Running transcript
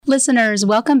Listeners,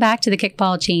 welcome back to the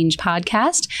Kickball Change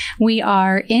podcast. We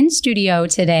are in studio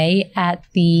today at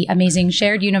the amazing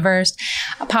Shared Universe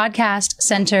Podcast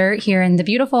Center here in the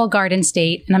beautiful Garden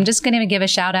State. And I'm just going to give a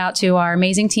shout out to our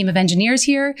amazing team of engineers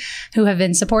here who have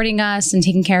been supporting us and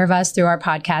taking care of us through our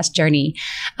podcast journey.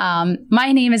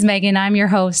 My name is Megan. I'm your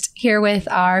host here with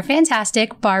our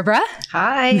fantastic Barbara.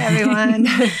 Hi, everyone.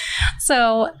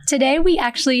 So today we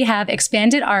actually have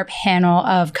expanded our panel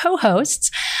of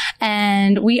co-hosts,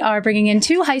 and we are bringing in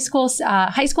two high school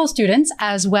students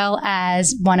as well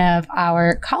as one of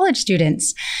our college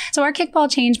students. So our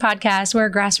Kickball Change podcast, we're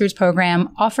a grassroots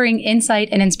program offering insight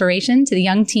and inspiration to the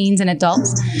young teens and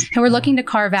adults who are looking to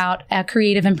carve out a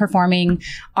creative and performing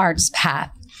arts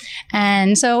path.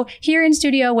 And so here in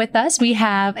studio with us, we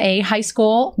have a high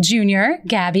school junior,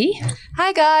 Gabby.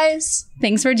 Hi, guys.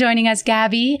 Thanks for joining us,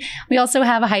 Gabby. We also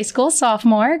have a high school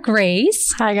sophomore,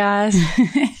 Grace. Hi, guys.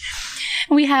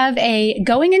 We have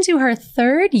going into her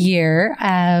third year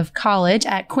of college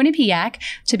at Quinnipiac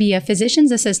to be a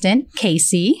physician's assistant,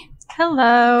 Casey.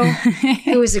 Hello.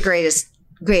 Who is the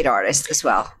great artist as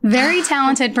well. Very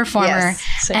talented performer.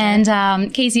 Yes.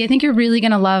 And Casey, I think you're really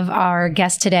going to love our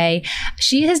guest today.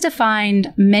 She has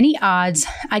defined many odds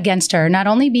against her, not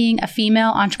only being a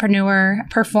female entrepreneur,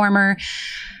 performer,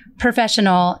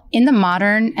 professional in the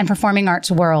modern and performing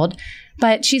arts world,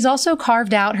 but she's also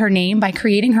carved out her name by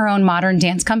creating her own modern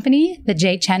dance company, the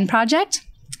J. Chen Project.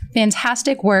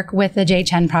 Fantastic work with the J.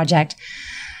 Chen Project.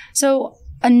 So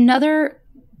another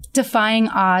defying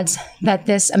odds that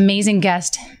this amazing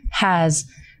guest has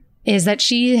is that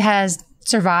she has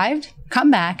survived,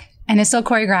 come back, and is still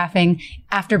choreographing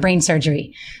after brain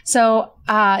surgery. So,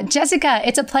 Jessica,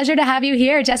 it's a pleasure to have you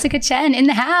here. Jessica Chen in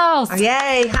the house. Oh,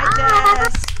 yay. Hi,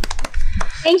 Jess.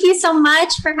 Thank you so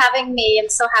much for having me. I'm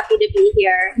so happy to be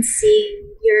here and seeing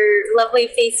your lovely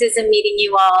faces and meeting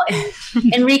you all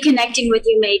and reconnecting with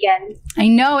you, Megan. I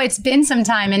know it's been some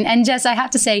time. And Jess, I have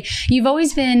to say, you've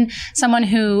always been someone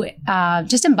who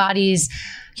just embodies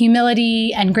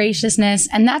humility and graciousness.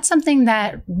 And that's something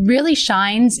that really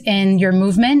shines in your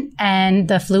movement and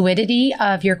the fluidity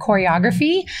of your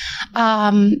choreography.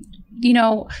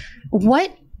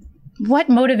 What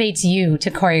motivates you to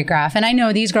choreograph? And I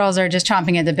know these girls are just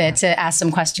chomping at the bit to ask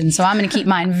some questions, so I'm going to keep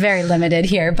mine very limited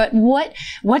here. But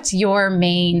what's your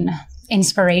main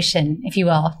inspiration, if you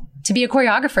will, to be a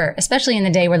choreographer, especially in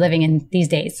the day we're living in these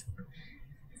days?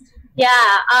 Yeah,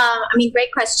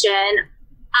 great question.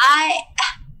 I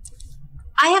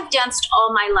have danced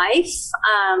all my life.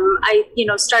 I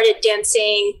started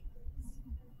dancing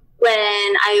when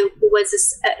I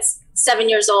was 7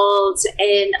 years old,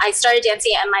 and I started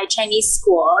dancing at my Chinese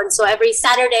school. And so every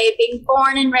Saturday, being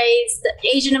born and raised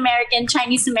Asian American,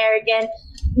 Chinese American,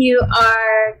 you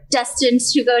are destined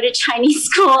to go to Chinese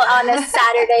school on a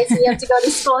Saturday. So you have to go to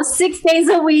school 6 days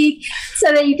a week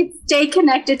so that you can stay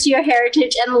connected to your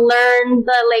heritage and learn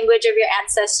the language of your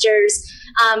ancestors.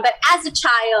 But as a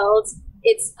child,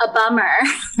 it's a bummer.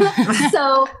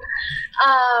 So,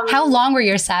 how long were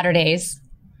your Saturdays?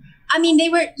 They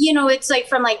were, it's like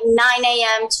from 9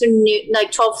 a.m. to noon,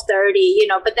 12:30,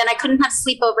 but then I couldn't have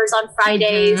sleepovers on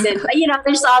Fridays. Mm-hmm. And,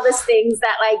 there's all these things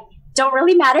that don't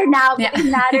really matter now, but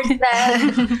it mattered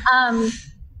then.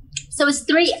 So it was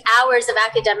 3 hours of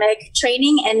academic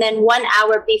training. And then 1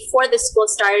 hour before the school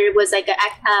started was an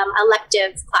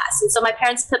elective class. And so my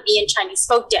parents put me in Chinese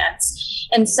folk dance.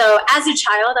 And so as a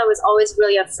child, I was always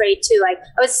really afraid to I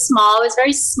was small. I was a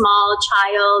very small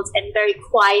child and very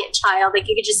quiet child.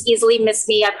 You could just easily miss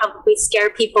me. I probably scare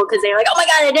people because they're like, oh my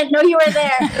God, I didn't know you were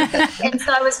there. And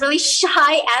so I was really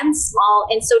shy and small.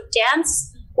 And so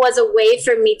dance was a way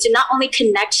for me to not only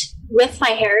connect with my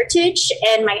heritage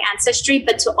and my ancestry,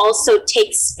 but to also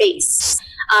take space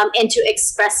and to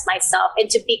express myself and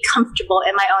to be comfortable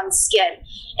in my own skin.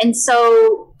 And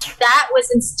so that was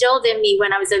instilled in me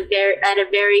when I was at a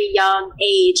very young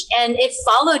age, and it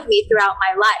followed me throughout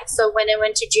my life. So when I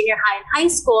went to junior high and high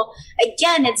school,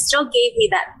 again, it still gave me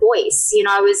that voice.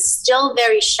 I was still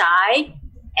very shy,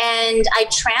 and I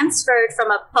transferred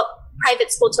from a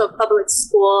private school to a public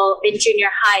school in junior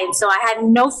high. And so I had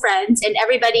no friends, and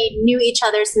everybody knew each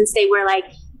other since they were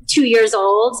 2 years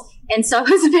old. And so it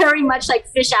was very much like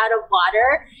fish out of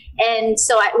water. And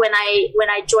so when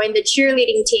I joined the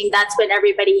cheerleading team, that's when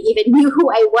everybody even knew who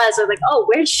I was. I was like, oh,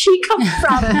 where'd she come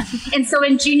from? And so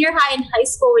in junior high and high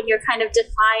school, when you're kind of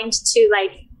defined to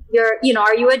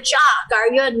are you a jock? Are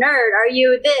you a nerd? Are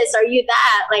you this? Are you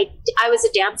that? I was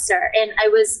a dancer, and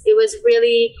it was a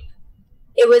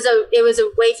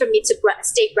way for me to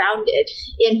stay grounded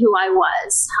in who I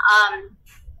was.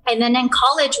 And then in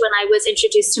college, when I was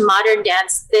introduced to modern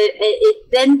dance,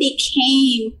 it then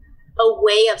became a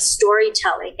way of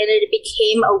storytelling, and it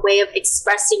became a way of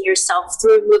expressing yourself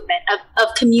through movement, of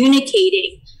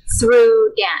communicating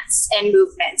through dance and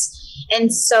movement.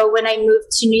 And so when I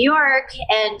moved to New York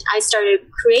and I started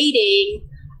creating,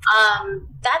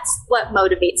 that's what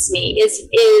motivates me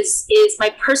is my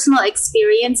personal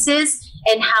experiences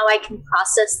and how I can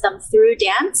process them through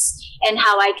dance and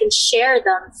how I can share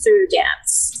them through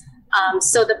dance.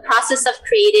 So the process of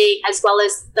creating, as well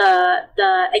as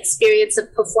the experience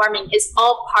of performing, is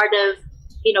all part of,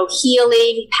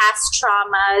 healing past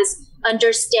traumas,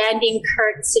 understanding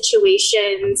current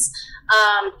situations,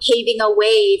 paving a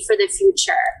way for the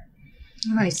future.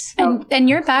 Nice. And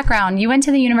your background, you went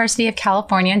to the University of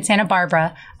California in Santa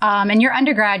Barbara. And your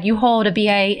undergrad, you hold a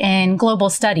BA in global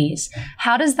studies.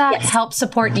 How does that help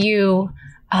support you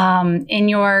in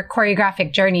your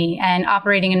choreographic journey and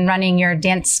operating and running your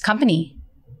dance company?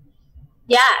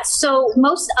 Yeah, so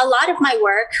a lot of my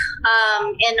work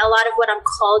and a lot of what I'm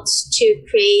called to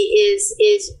create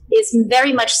is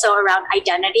very much so around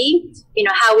identity.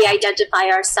 How we identify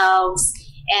ourselves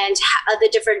and the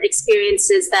different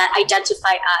experiences that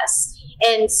identify us.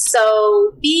 And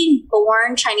so being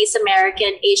born Chinese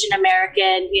American, Asian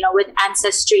American, with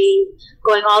ancestry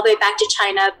going all the way back to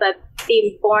China, but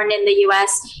being born in the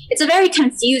US, it's a very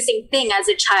confusing thing as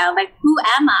a child. Like, who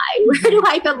am I? Where do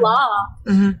I belong?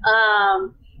 Mm-hmm.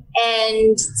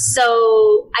 And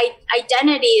so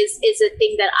identity is a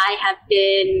thing that I have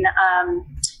been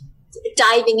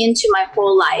diving into my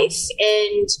whole life.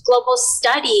 And global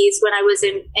studies, when I was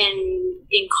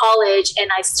in college and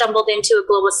I stumbled into a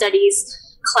global studies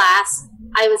class,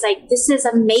 I was like, this is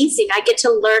amazing. I get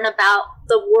to learn about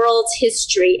the world's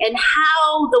history and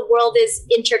how the world is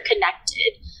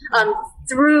interconnected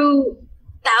through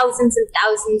thousands and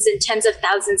thousands and tens of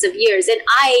thousands of years. And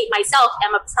I myself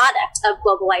am a product of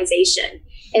globalization.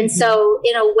 And so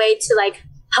in a way to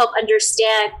help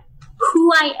understand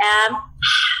who I am,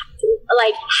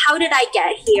 how did I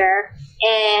get here,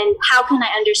 and how can I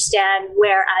understand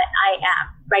where I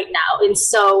am right now? And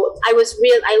so I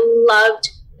loved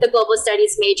the global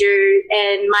studies major,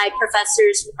 and my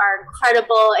professors are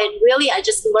incredible. And really, I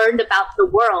just learned about the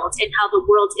world and how the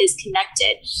world is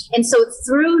connected. And so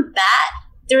through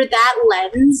that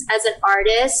lens, as an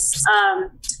artist,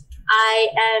 I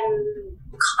am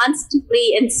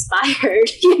constantly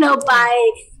inspired,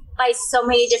 by so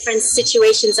many different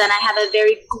situations, and I have a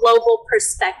very global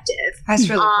perspective. That's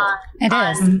really cool.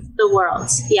 On the world.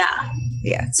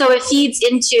 Yeah. So it feeds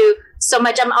into so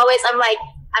much. I'm like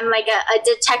a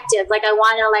detective. I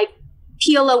want to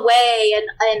peel away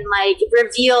and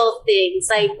reveal things.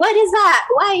 What is that?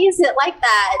 Why is it like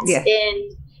that? Yeah.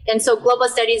 And so global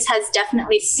studies has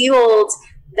definitely fueled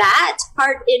that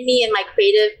part in me in my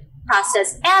creative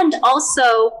process, and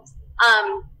also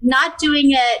not doing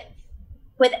it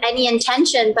with any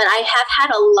intention, but I have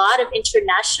had a lot of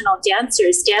international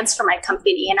dancers dance for my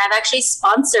company, and I've actually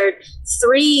sponsored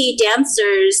 3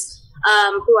 dancers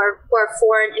who are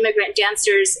foreign immigrant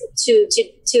dancers to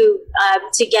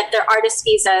get their artist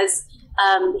visas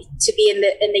to be in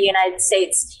the United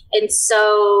States. And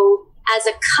so, as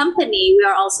a company, we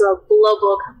are also a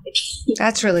global company.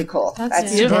 That's really cool.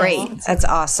 That's great. That's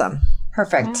awesome.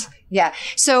 Perfect. Yeah.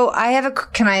 So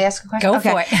can I ask a question? Go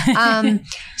for it.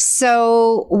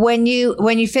 So when you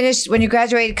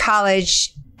graduated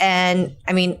college, and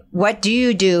what do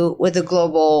you do with a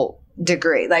global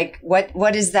degree?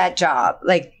 What is that job?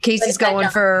 Casey's going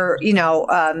for,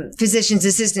 physician's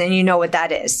assistant, and what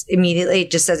that is immediately.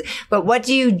 It just says, but what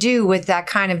do you do with that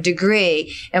kind of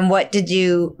degree? And why did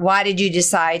you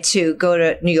decide to go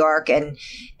to New York and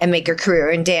make your career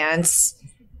in dance?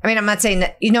 I'm not saying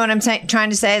that, you know what I'm trying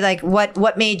to say?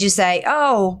 What made you say,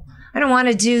 oh, I don't want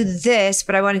to do this,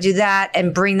 but I want to do that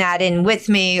and bring that in with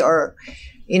me, or,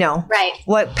 right.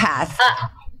 What path?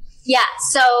 Yeah.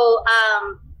 So,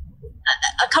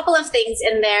 a couple of things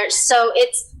in there.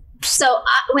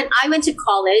 When I went to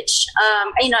college,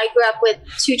 I grew up with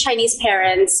 2 Chinese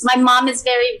parents. My mom is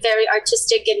very, very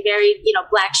artistic and very,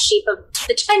 black sheep of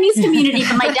the Chinese community.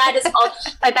 But my dad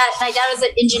was an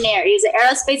engineer. He was an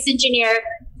aerospace engineer.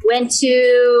 Went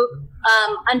to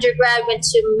undergrad. Got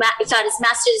his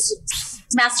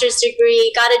master's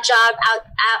degree. Got a job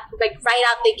right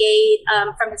out the gate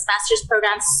from his master's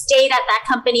program. Stayed at that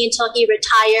company until he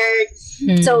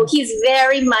retired. So he's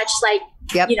very much by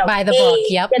the book.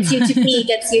 Yep. Gets you to be,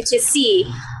 gets you to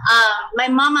see. My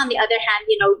mom, on the other hand,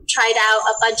 tried out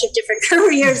a bunch of different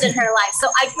careers in her life. So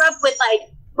I grew up with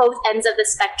both ends of the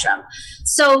spectrum.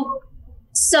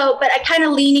 But I kind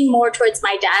of leaning more towards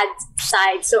my dad's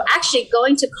side. So actually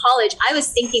going to college, I was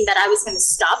thinking that I was going to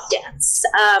stop dance.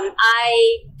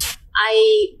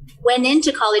 I went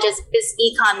into college as a business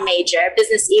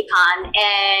econ,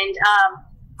 and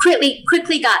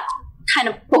quickly got kind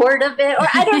of bored of it, or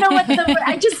I don't know what the word.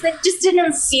 It just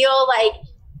didn't feel like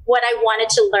what I wanted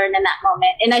to learn in that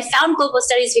moment. And I found global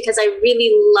studies because I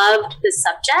really loved the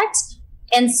subject,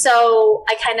 and so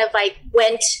I kind of like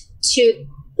went to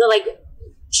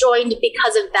joined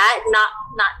because of that, not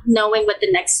knowing what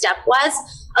the next step was.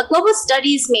 A global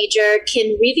studies major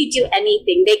can really do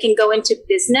anything. They can go into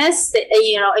business,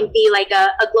 and be like a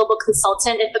global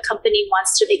consultant if a company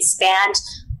wants to expand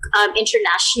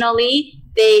internationally.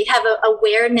 They have an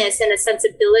awareness and a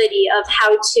sensibility of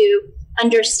how to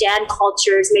understand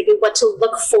cultures, maybe what to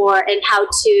look for, and how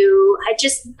to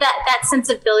that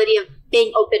sensibility of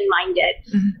being open-minded.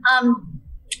 Mm-hmm.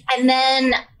 And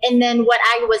then what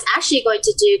I was actually going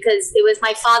to do, because it was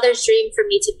my father's dream for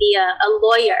me to be a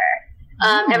lawyer.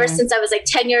 Ever since I was like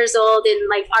 10 years old and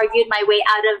like argued my way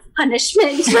out of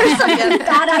punishment for something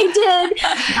that I did.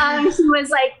 He was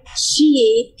like,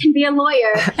 she can be a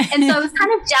lawyer. And so I was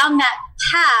kind of down that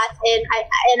path.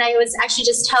 And I was actually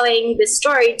just telling this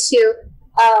story to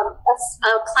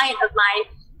a client of mine.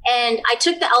 And I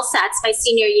took the LSATs my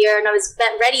senior year, and I was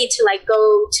ready to like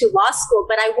go to law school,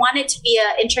 but I wanted to be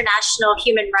an international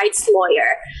human rights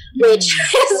lawyer, which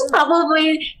is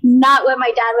probably not what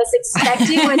my dad was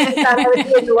expecting when he thought I would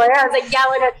be a lawyer. I was like, yeah, I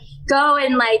want to go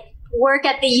and like work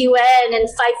at the UN and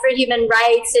fight for human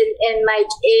rights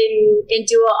and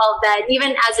do all of that.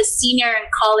 Even as a senior in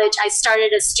college, I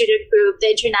started a student group, the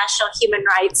International Human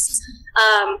Rights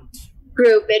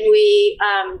group, and we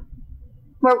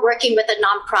we're working with a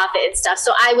nonprofit and stuff.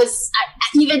 So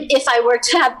even if I were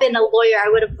to have been a lawyer, I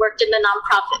would have worked in the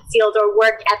nonprofit field or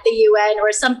worked at the UN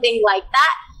or something like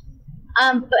that.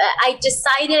 But I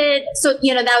decided, so,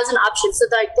 that was an option. So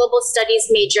the global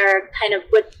studies major kind of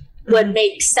would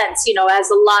make sense, as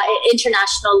a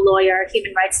international lawyer,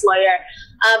 human rights lawyer.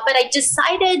 But I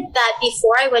decided that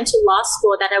before I went to law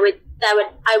school that I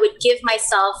would give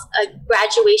myself a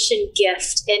graduation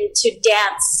gift and to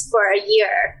dance for a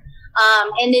year.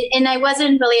 And I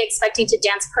wasn't really expecting to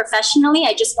dance professionally.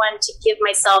 I just wanted to give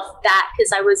myself that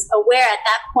because I was aware at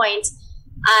that point,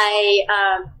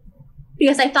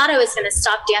 because I thought I was going to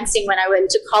stop dancing when I went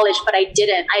to college, but I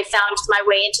didn't. I found my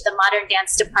way into the modern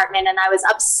dance department, and I was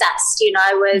obsessed.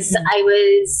 I was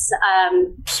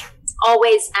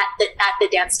always at the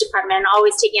dance department,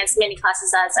 always taking as many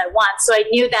classes as I want. So I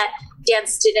knew that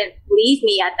dance didn't leave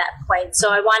me at that point. So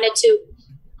I wanted to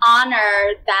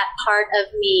honor that part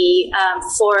of me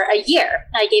for a year.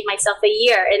 I gave myself a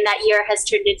year, and that year has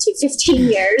turned into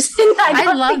 15 years.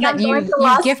 I love that you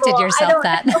gifted yourself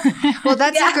that. Well,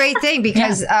 that's a great thing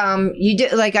because you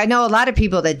did, like, I know a lot of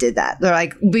people that did that. They're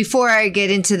like, before I get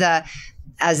into the,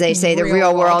 as they say, the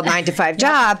real world 9-to-5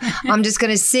 job, I'm just going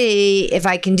to see if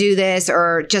I can do this,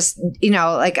 or just,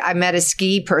 like I met a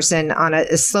ski person on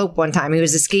a slope one time. He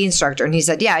was a ski instructor, and he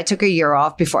said, yeah, I took a year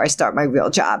off before I start my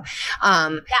real job.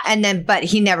 And then, but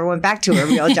he never went back to a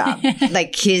real job.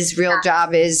 Like his real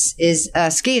job is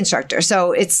a ski instructor.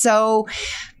 So it's so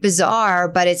bizarre,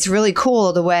 but it's really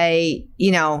cool the way,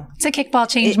 it's a kickball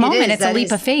change moment. It's a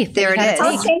leap of faith. There it is.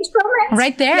 Change moment.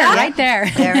 Right there, right there.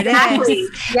 There it is.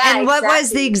 Yeah, and what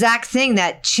was the exact thing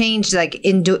that changed, like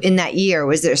in that year?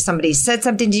 Was there somebody said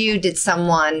something to you? Did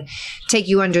someone take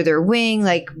you under their wing?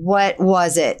 Like, what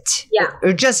was it? Yeah.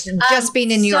 Or just being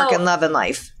in New York and loving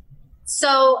life?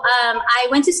 So I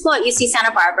went to school at UC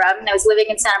Santa Barbara, and I was living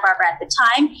in Santa Barbara at the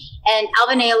time. And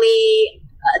Alvin Ailey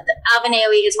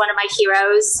is one of my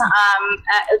heroes.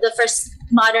 The first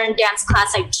modern dance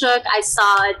class I took,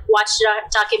 watched a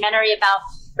documentary about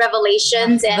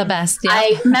Revelations, and the best. Yeah.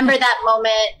 I remember that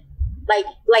moment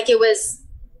like it was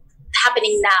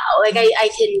happening now. Like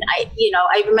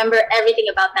I remember everything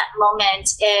about that moment.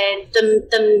 And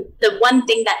the one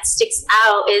thing that sticks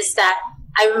out is that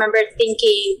I remember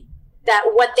thinking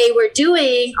that what they were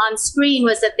doing on screen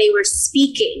was that they were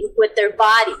speaking with their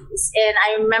bodies. And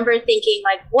I remember thinking,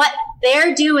 like, what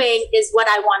they're doing is what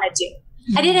I want to do.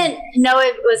 Mm-hmm. I didn't know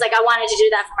it was like I wanted to do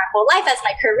that for my whole life as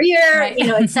my career,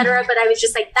 right. Et cetera. But I was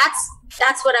just like,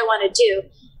 that's what I want to do.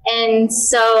 And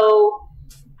so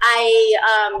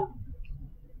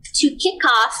to kick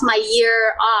off my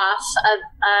year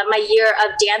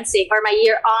of dancing, or my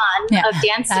year on of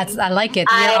dancing. I like it.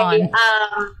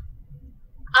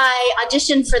 I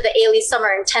auditioned for the Ailey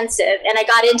Summer Intensive, and I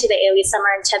got into the Ailey Summer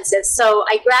Intensive. So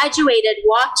I graduated,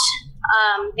 walked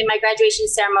in my graduation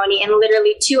ceremony, and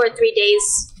literally 2 or 3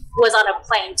 days was on a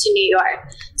plane to New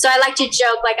York. So I like to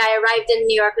joke, like I arrived in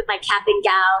New York with my cap and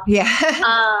gown. Yeah.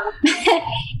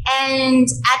 And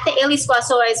at the Ailey School,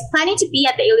 so I was planning to be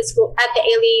at the Ailey School, at the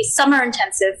Ailey Summer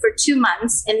Intensive for 2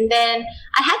 months. And then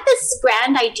I had this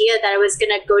grand idea that I was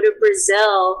going to go to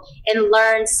Brazil and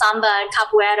learn samba and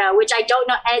capoeira, which I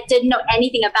didn't know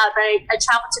anything about, but I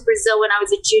traveled to Brazil when I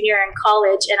was a junior in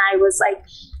college, and I was like,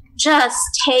 just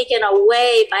taken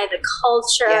away by the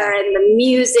culture and the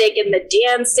music and the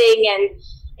dancing and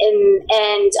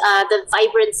the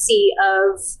vibrancy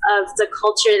of the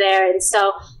culture there. And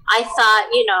so I thought,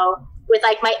 you know, with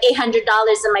like my $800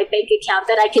 in my bank account,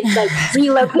 that I could like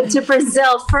relocate to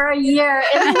Brazil for a year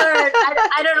and learn.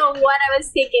 I don't know what I was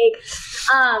thinking.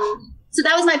 So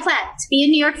that was my plan, to be in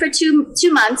New York for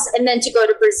two months and then to go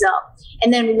to Brazil.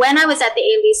 And then when I was at the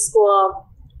Ailey School,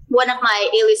 one of my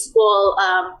Ailey School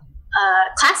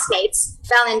classmates,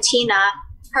 Valentina,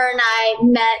 her and I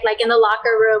met like in the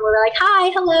locker room. We were like, hi,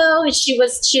 hello. And she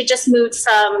had just moved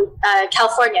from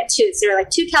California too. So we were like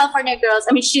two California girls.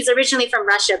 I mean, she's originally from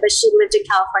Russia, but she lived in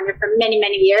California for many,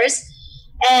 many years.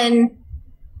 And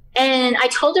I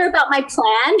told her about my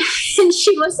plan, and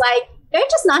she was like, very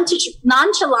just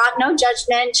nonchalant, no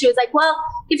judgment. She was like, well,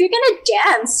 if you're going to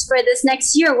dance for this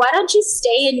next year, why don't you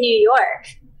stay in New York?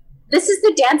 This is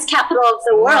the dance capital of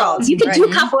the world. You can do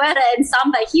capoeira and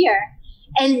samba here.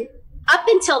 And up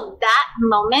until that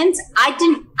moment, I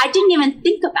didn't even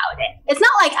think about it. It's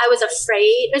not like I was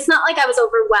afraid. It's not like I was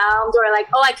overwhelmed or like,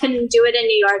 oh, I couldn't do it in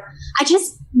New York. I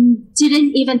just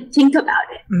didn't even think about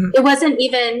it. Mm-hmm. It wasn't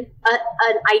even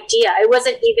an idea. It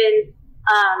wasn't even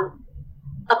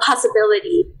a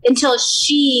possibility until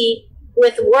she,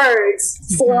 with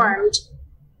words, formed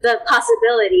the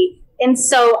possibility. And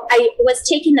so I was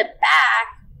taken aback,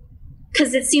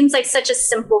 because it seems like such a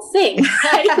simple thing.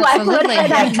 Right? Why would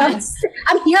I come?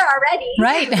 I'm here already.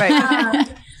 Right.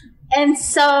 And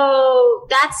so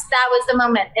that was the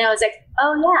moment. And I was like,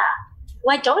 oh yeah,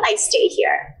 why don't I stay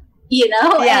here? You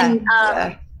know?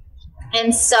 Yeah.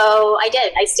 And so I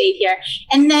did. I stayed here.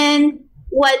 And then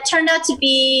what turned out to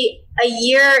be a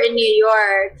year in New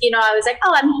York, you know, I was like,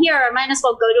 oh, I'm here. I might as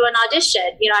well go to an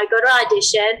audition. You know, I go to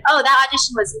audition. Oh, that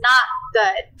audition was not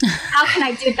good. How can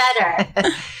I do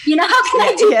better? You know, how can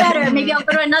I do better? Maybe I'll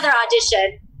go to another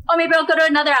audition. Or maybe I'll go to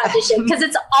another audition, because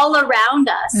it's all around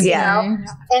us, you know?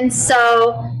 And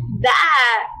so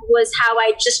that was how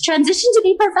I just transitioned to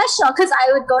be professional, because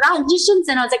I would go to auditions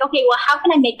and I was like, okay, well, how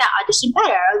can I make that audition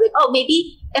better? I was like, oh,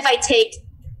 maybe if I take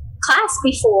class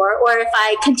before, or if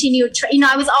I continue,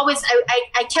 I was always,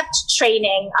 I kept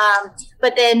training,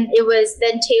 but then it was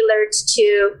then tailored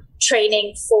to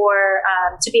training for,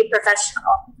 to be a professional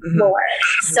more.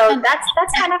 So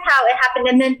that's kind of how it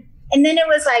happened. And then it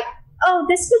was like, oh,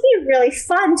 this would be really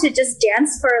fun to just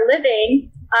dance for a living,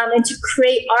 and to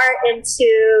create art and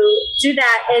to do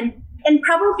that. And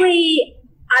probably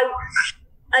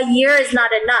a year is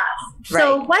not enough. Right.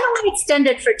 So why don't we extend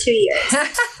it for 2 years?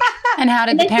 And how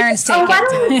did the parents take it? Why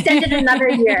don't we extend it another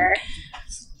year?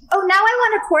 Oh, now I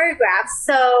want to choreograph.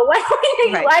 So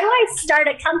why do I start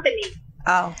a company?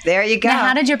 Oh, there you go. Now,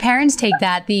 how did your parents take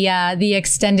that, the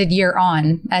extended year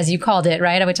on, as you called it,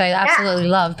 right? Which I absolutely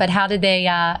love. But how did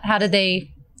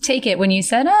they take it when you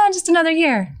said, oh, just another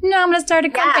year? No, I'm going to start a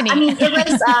company. I mean, it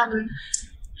was,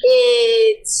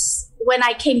 it's, when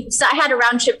I came, so I had a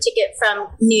round trip ticket from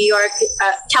New York,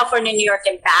 California, New York,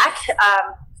 and back.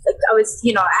 I was,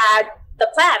 I had the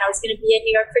plan. I was going to be in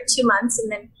New York for 2 months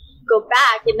and then go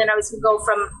back. And then I was going to go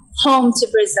from home to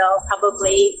Brazil,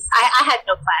 probably. I had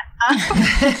no plan.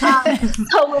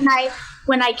 So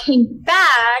when I came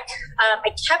back, I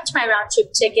kept my round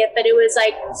trip ticket, but it was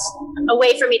like a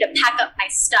way for me to pack up my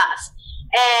stuff.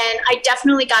 And I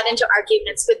definitely got into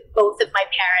arguments with both of my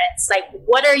parents. Like,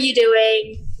 what are you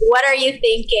doing? What are you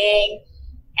thinking?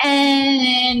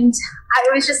 And I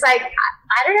was just like,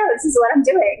 I don't know. This is what I'm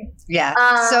doing. Yeah.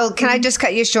 So can I just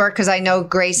cut you short? Because I know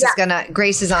Grace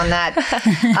is on that,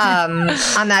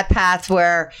 on that path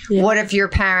where what if your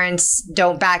parents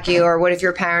don't back you, or what if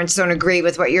your parents don't agree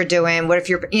with what you're doing? What if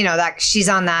you're, that she's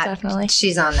on that. Definitely.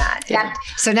 She's on that. Yeah.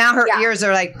 So now her ears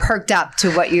are like perked up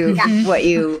to what you.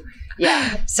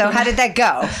 So how did that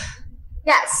go?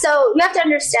 Yeah. So you have to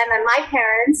understand that my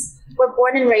parents were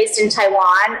born and raised in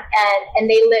Taiwan, and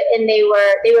they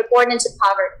were born into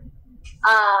poverty.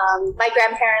 My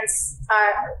grandparents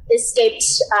escaped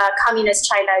communist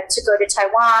China to go to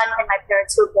Taiwan, and my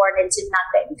parents were born into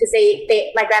nothing, because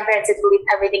my grandparents had to leave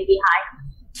everything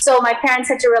behind. So my parents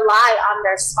had to rely on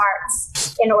their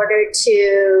smarts in order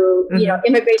to,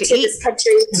 immigrate to this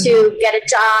country, to get a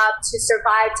job, to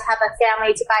survive, to have a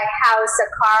family, to buy a house, a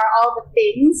car, all the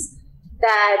things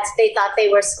that they thought they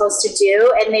were supposed to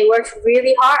do. And they worked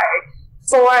really hard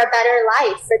for a better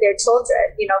life for their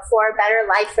children, you know, for a better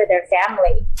life for their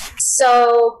family.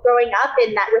 So growing up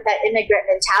in that, with that immigrant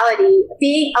mentality,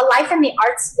 being a life in the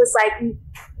arts was like,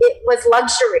 it was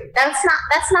luxury. That's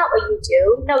not what you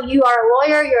do. No, you are a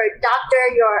lawyer, you're a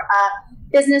doctor, you're a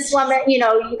businesswoman, you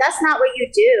know, that's not what you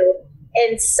do.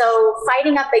 And so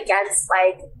fighting up against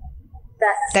like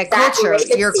that culture,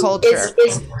 your culture,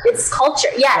 it's culture.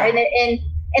 Yeah. Right.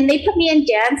 And they put me in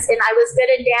dance, and I was good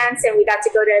in dance, and we got to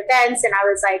go to events, and I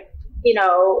was like, you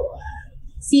know,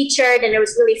 featured, and it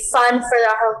was really fun for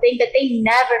the whole thing. But they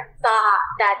never thought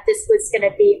that this was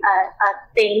going to be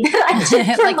a thing that I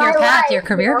did for like my your path, life, your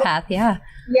career path. Yeah.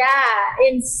 Yeah.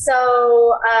 And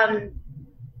so,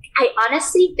 I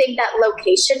honestly think that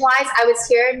location-wise, I was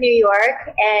here in New York,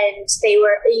 and they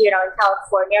were, you know, in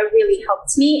California, really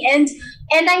helped me, and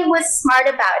I was smart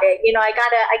about it. You know, I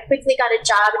quickly got a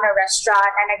job in a restaurant,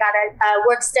 and I got a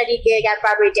work-study gig at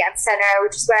Broadway Dance Center,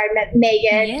 which is where I met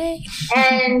Megan. Yay.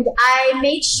 And I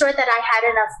made sure that I had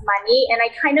enough money, and I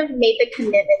kind of made the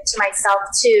commitment to myself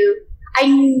to. I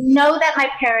know that my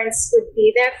parents would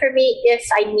be there for me if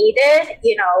I needed,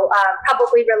 you know,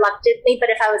 probably reluctantly. But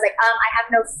if I was like, I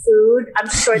have no food, I'm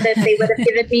sure that they would have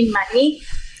given me money.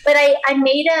 But I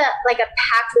made a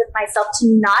pact with myself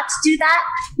to not do that,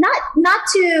 not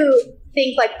to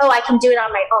think like, oh, I can do it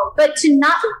on my own, but to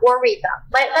not worry them.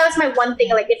 Like that was my one thing.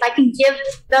 Like if I can give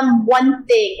them one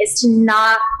thing,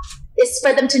 is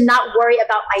for them to not worry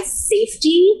about my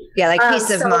safety. Yeah, like peace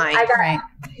of mind. Right.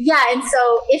 Yeah, and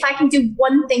so if I can do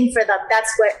one thing for them,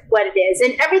 that's what it is.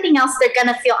 And everything else they're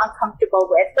gonna feel uncomfortable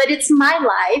with. But it's my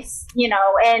life, you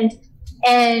know, and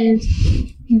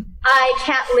I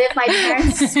can't live my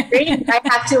parents' dreams. I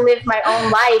have to live my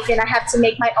own life, and I have to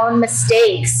make my own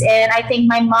mistakes. And I think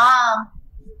my mom,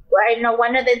 I know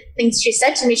one of the things she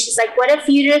said to me, she's like, what if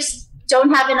you just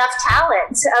don't have enough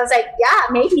talent? I was like, yeah,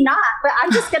 maybe not, but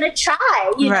I'm just going to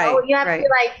try, you know, you have to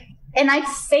like, and I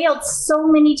failed so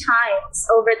many times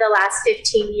over the last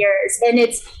 15 years. And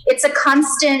it's a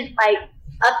constant like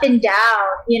up and down,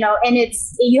 you know, and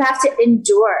you have to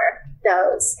endure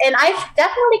those. And I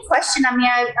definitely question, I mean,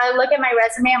 I look at my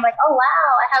resume, I'm like, oh, wow,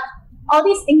 I have all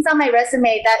these things on my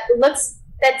resume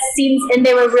that seems, and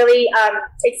they were really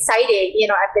exciting, you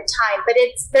know, at the time, but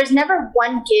there's never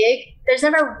one gig, there's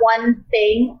never one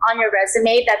thing on your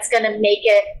resume that's going to make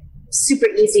it super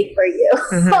easy for you.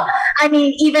 Mm-hmm. I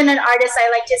mean, even an artist, I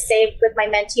like to say with my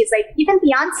mentees, like even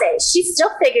Beyonce, she's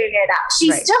still figuring it out.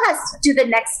 She still has to do the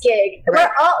next gig. Right.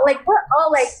 We're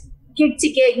all like gig to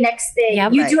gig, next thing.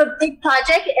 Yep. You do a big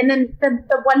project, and then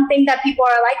the one thing that people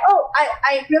are like, oh,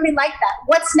 I really like that.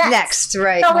 What's next?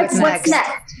 Right. So what's next?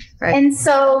 Right. And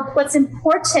so what's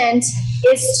important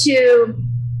is to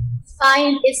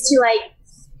find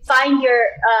your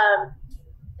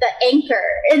the anchor,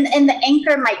 and the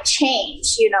anchor might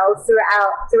change, you know,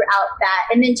 throughout that,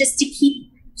 and then just to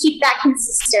keep that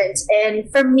consistent.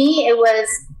 And for me, it was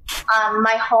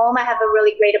my home. I have a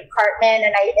really great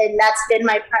apartment, and that's been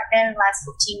my apartment in the last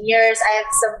 15 years. I have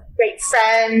some great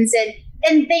friends,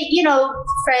 and they, you know,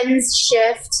 friends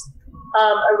shift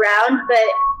around, but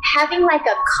having like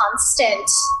a constant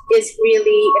is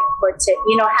really important.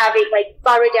 You know, having like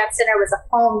Broadway Dance Center was a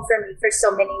home for me for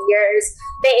so many years.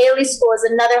 The Ailey School is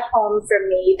another home for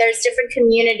me. There's different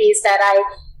communities that I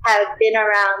have been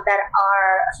around that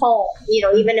are home. You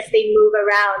know, even if they move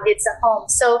around, it's a home.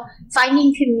 So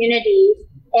finding community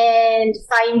and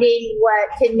finding what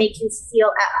can make you feel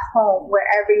at home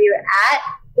wherever you're at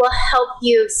will help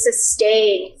you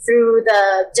sustain through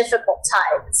the difficult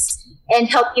times and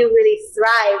help you really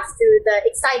thrive through the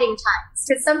exciting times.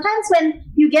 Because sometimes when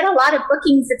you get a lot of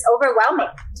bookings, it's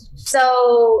overwhelming.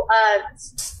 So,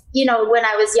 you know, when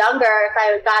I was younger, if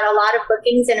I got a lot of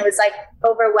bookings and it was like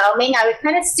overwhelming, I would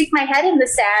kind of stick my head in the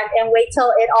sand and wait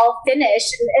till it all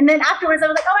finished. And then afterwards I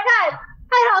was like, oh my God,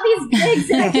 I had all these gigs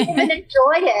and I didn't even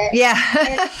enjoy it. Yeah.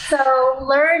 And so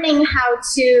learning how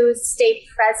to stay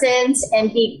present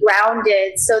and be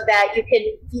grounded so that you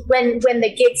can, when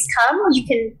the gigs come, you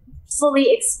can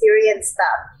fully experience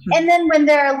them. And then when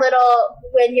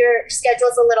when your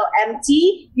schedule's a little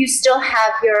empty, you still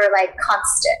have your like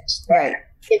constant. Right.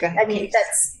 I mean,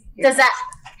 does that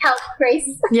help, Grace?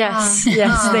 Yes.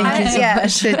 Yes. Thank you so much.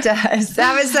 Yes, it does.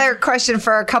 That was our question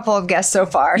for a couple of guests so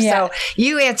far. Yeah. So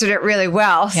you answered it really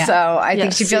well. Yeah. So I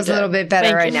think she feels a little bit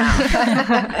better right now.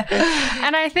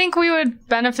 And I think we would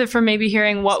benefit from maybe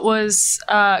hearing what was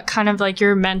kind of like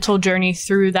your mental journey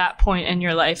through that point in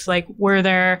your life. Like, were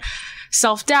there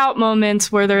self-doubt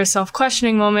moments? Were there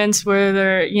self-questioning moments? Were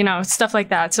there, you know, stuff like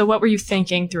that? So what were you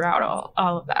thinking throughout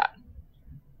all of that?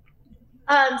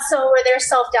 So were there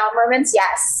self-doubt moments?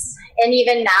 Yes. And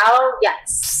even now,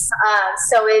 yes.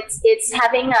 So it's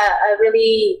having a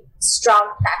really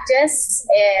strong practice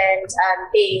and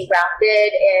being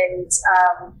grounded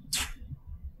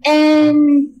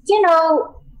and you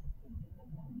know,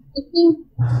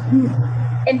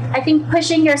 I think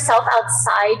pushing yourself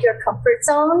outside your comfort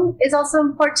zone is also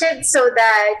important so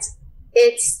that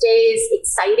it stays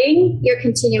exciting. You're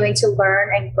continuing to learn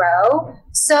and grow.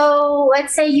 So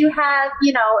let's say you have,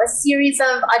 you know, a series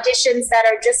of auditions that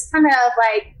are just kind of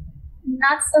like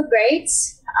not so great.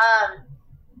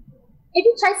 Maybe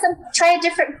try a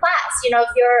different class. You know, if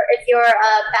you're a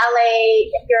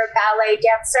ballet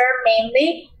dancer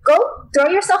mainly, go throw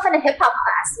yourself in a hip hop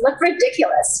class. Look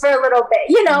ridiculous for a little bit,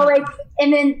 you know, like,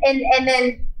 and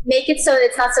then make it so that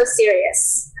it's not so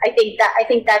serious. I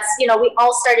think that's, you know, we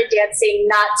all started dancing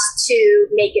not to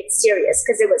make it serious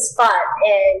because it was fun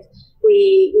and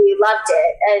we loved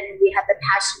it and we had the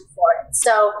passion for it.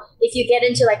 So if you get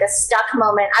into like a stuck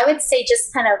moment, I would say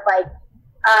just kind of like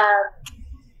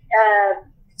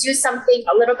do something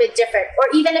a little bit different,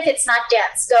 or even if it's not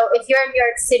dance, go, if you're in New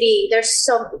York City,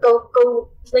 go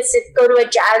listen, go to a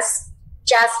jazz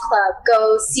club,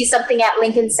 go see something at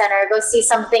Lincoln Center, go see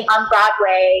something on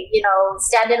Broadway, you know,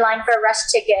 stand in line for a rush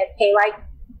ticket, pay like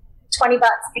 $20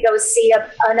 to go see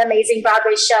an amazing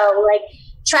Broadway show. Like,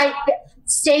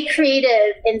 stay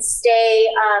creative and stay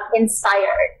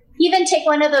inspired. Even take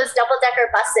one of those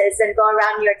double-decker buses and go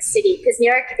around New York City, because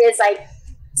New York is like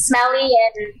smelly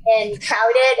and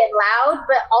crowded and loud,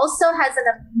 but also has an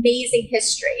amazing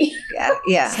history.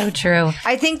 Yeah. So true.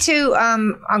 I think too,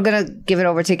 I'm going to give it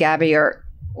over to Gabby or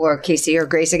Casey or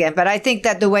Grace again, but I think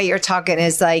that the way you're talking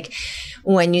is like,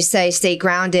 when you say stay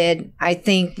grounded, I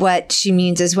think what she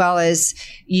means as well is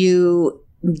you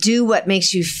do what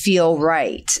makes you feel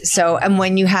right. So, and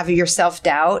when you have your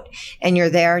self-doubt and you're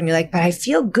there and you're like, but I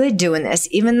feel good doing this,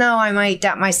 even though I might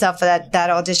doubt myself that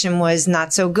audition was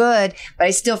not so good, but I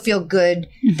still feel good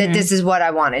that this is what I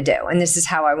want to do. And this is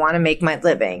how I want to make my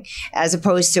living, as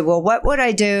opposed to, well, what would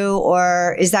I do?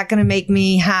 Or is that going to make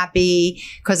me happy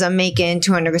because I'm making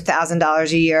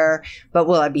 $200,000 a year, but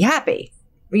will I be happy?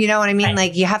 You know what I mean? Right.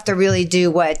 Like, you have to really do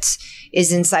what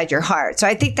is inside your heart. So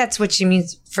I think that's what she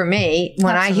means for me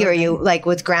when I hear you, like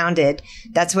with grounded.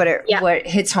 That's what what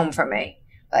hits home for me.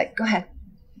 Like, go ahead.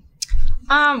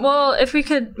 Well, if we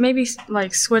could maybe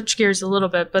like switch gears a little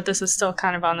bit, but this is still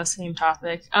kind of on the same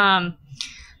topic.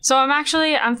 So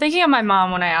I'm thinking of my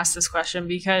mom when I ask this question,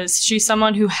 because she's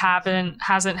someone who hasn't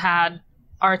had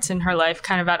arts in her life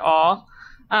kind of at all.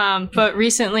 But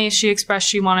recently she expressed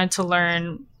she wanted to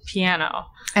learn piano.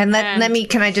 And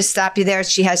can I just stop you there?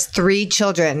 She has 3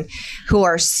 children who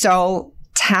are so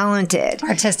talented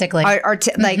artistically, like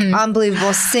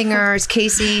unbelievable singers.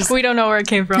 Casey's, we don't know where it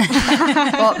came from.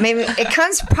 Well, maybe it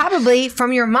comes probably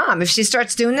from your mom. If she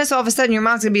starts doing this, all of a sudden your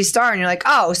mom's gonna be a star, and you're like,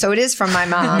 oh, so it is from my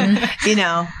mom. You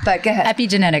know. But go ahead.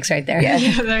 Epigenetics, right there.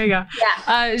 Yeah, there you go.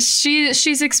 Yeah.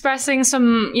 She's expressing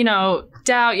some, you know,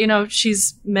 doubt. You know,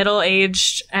 she's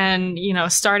middle-aged, and you know,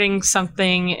 starting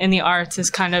something in the arts is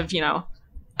kind of, you know,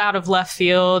 out of left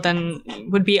field and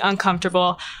would be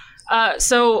uncomfortable.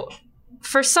 So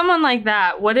for someone like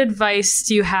that, what advice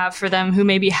do you have for them who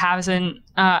maybe hasn't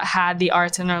had the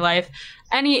arts in their life,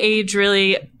 any age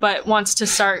really, but wants to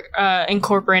start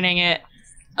incorporating it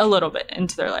a little bit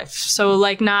into their life? So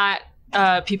like not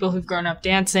people who've grown up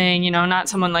dancing, you know, not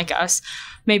someone like us,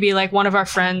 maybe like one of our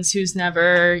friends who's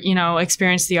never, you know,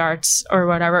 experienced the arts or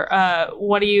whatever.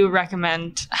 What do you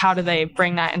recommend? How do they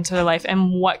bring that into their life,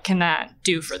 and what can that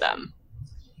do for them?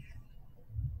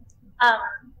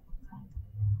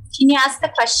 Can you ask the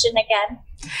question again?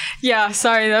 Yeah,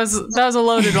 sorry, that was a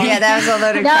loaded one. Yeah, that was a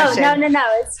loaded question. No,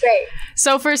 it's great.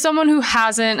 So for someone who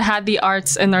hasn't had the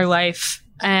arts in their life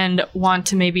and want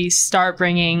to maybe start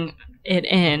bringing it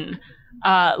in,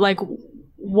 like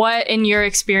what in your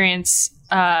experience,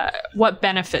 what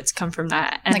benefits come from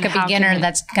that? And like a beginner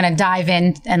that's going to dive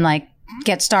in and like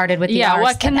get started with the arts. Yeah,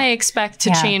 what can they expect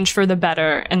to change for the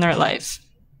better in their life?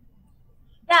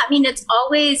 Yeah, I mean, it's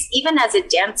always, even as a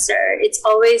dancer, it's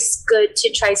always good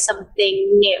to try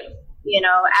something new. You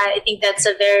know, I think that's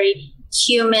a very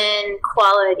human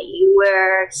quality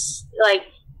where like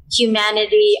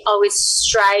humanity always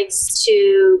strives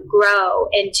to grow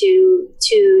and to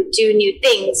do new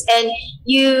things. And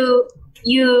you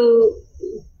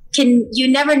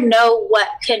never know what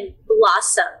can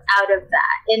blossom out of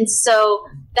that. And so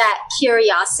that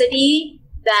curiosity,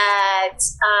 that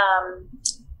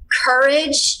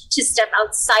courage to step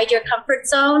outside your comfort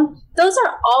zone, those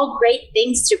are all great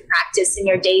things to practice in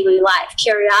your daily life.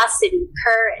 Curiosity,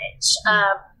 courage,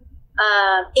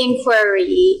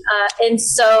 inquiry. And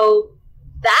so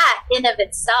that in of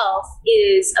itself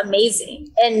is amazing.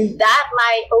 And that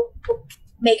might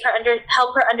make her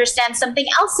help her understand something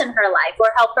else in her life,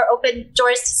 or help her open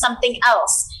doors to something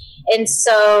else. And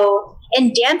so,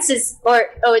 and dance is,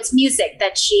 it's music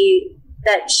that she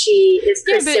is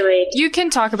pursuing. You can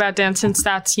talk about dance, since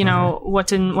that's, you know,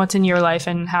 what's in your life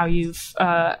and how you've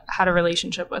had a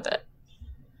relationship with it.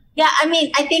 Yeah, I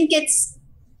mean, I think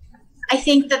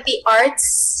that the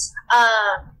arts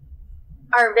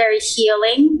are very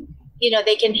healing. You know,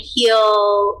 they can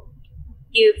heal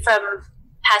you from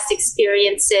past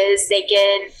experiences. They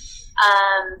can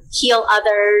heal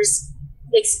others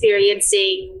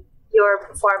experiencing your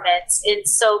performance. And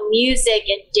so music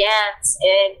and dance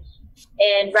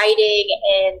and writing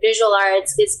and visual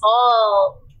arts is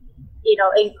all, you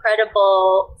know,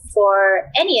 incredible for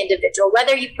any individual,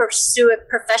 whether you pursue it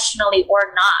professionally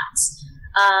or not.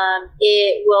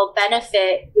 It will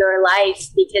benefit your life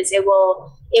because it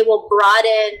will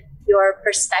broaden your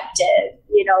perspective.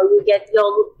 You know,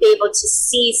 you'll be able to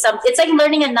see it's like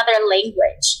learning another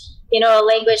language. You know, a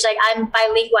language, like I'm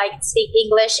bilingual, I can speak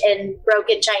English and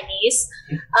broken Chinese,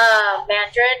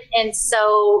 Mandarin. And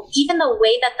so even the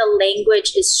way that the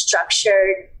language is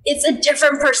structured, it's a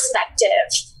different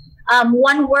perspective.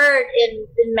 One word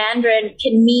in Mandarin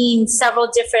can mean several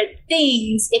different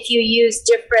things if you use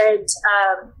different,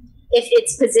 if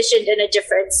it's positioned in a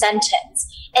different sentence.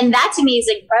 And that to me is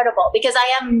incredible, because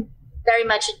I am very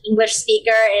much an English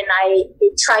speaker and I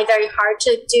try very hard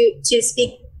to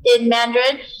speak in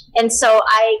Mandarin. And so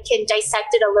I can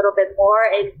dissect it a little bit more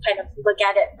and kind of look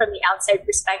at it from the outside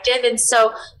perspective. And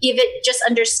so even just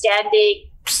understanding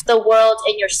the world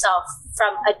and yourself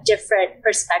from a different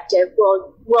perspective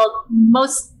will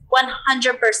most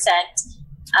 100%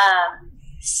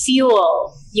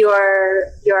 fuel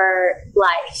your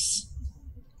life.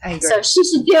 I agree. So she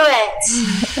should do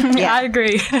it. Yeah, I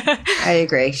agree. I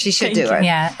agree. She should do it.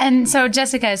 Yeah. And so,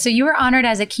 Jessica, so you were honored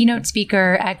as a keynote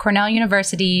speaker at Cornell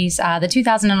University's the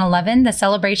 2011, the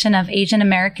Celebration of Asian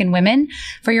American Women,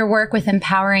 for your work with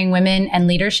empowering women and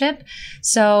leadership.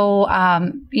 So,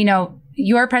 you know,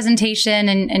 your presentation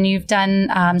and you've done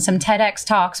some TEDx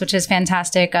talks, which is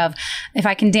fantastic, of if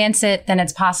I can dance it, then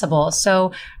it's possible.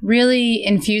 So really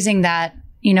infusing that,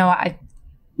 you know,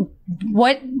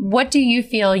 what do you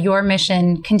feel your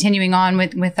mission, continuing on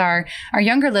with our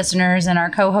younger listeners and our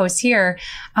co-hosts here,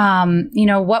 you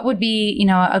know, what would be, you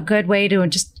know, a good way to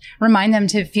just remind them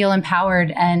to feel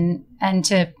empowered and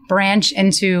to branch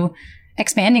into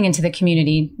expanding into the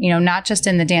community, you know, not just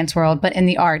in the dance world, but in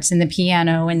the arts, in the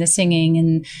piano and the singing,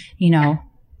 and, you know.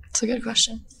 It's a good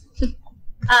question.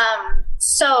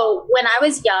 So when I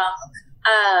was young,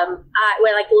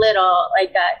 when like little,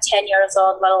 like 10 years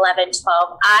old, about 11,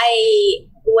 12, I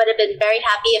would have been very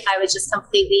happy if I was just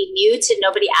completely mute and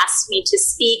nobody asked me to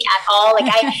speak at all.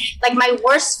 Like my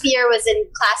worst fear was in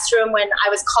classroom when I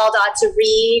was called on to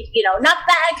read, you know, not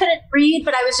that I couldn't read,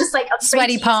 but I was just like afraid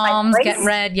sweaty palms, get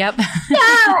red. Yep.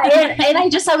 Yeah. And I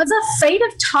was afraid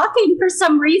of talking for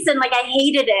some reason. Like I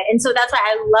hated it. And so that's why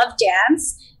I love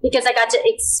dance, because I got to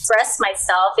express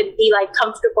myself and be like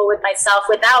comfortable with myself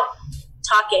without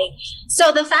talking.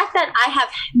 So the fact that I have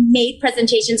made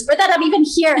presentations, or that I'm even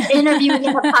here interviewing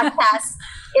in a podcast,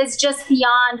 is just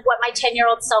beyond what my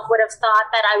 10-year-old self would have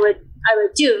thought that I would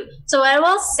do. So what I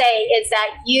will say is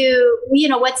that you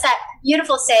know, what's that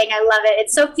beautiful saying? I love it.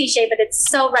 It's so cliche, but it's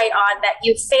so right on, that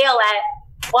you fail at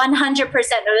 100% of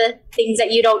the things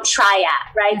that you don't try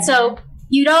at, right? Mm-hmm. So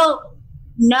you don't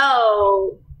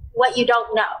know what you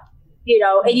don't know, you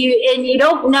know, and you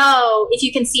don't know if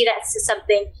you can see it as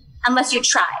something unless you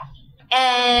try.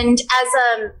 And as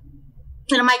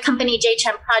you know, my company,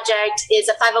 JChem Project, is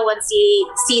a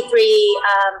 501c3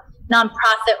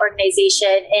 nonprofit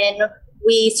organization, and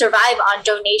we survive on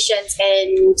donations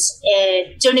and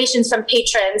donations from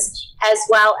patrons as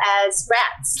well as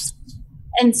grants.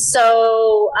 And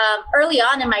so early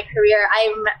on in my career,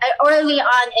 early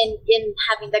on in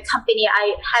having the company,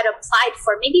 I had applied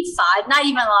for maybe 5, not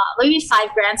even a lot, maybe 5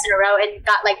 grants in a row, and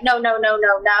got like no.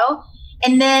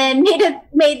 And then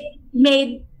made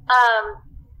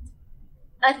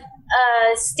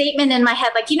a statement in my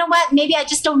head, like, you know what, maybe I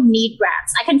just don't need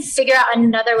grants. I can figure out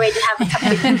another way to have a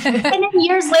company. And then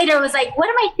years later, it was like, what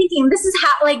am I thinking? This is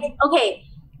how, like, okay,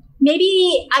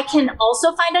 maybe I can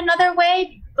also find another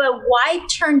way, but why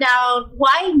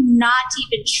not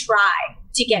even try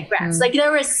to get grants? Like, there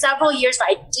were several years where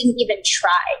I didn't even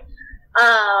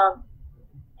try.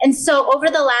 And so over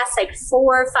the last 4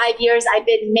 or 5 years, I've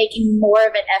been making more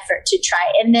of an effort to try.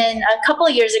 And then a couple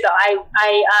of years ago,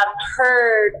 I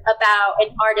heard about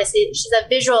an artist. She's a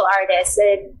visual artist,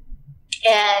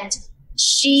 and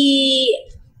she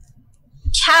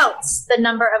counts the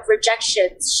number of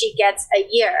rejections she gets a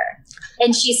year,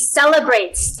 and she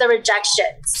celebrates the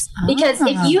rejections. Because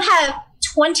if you have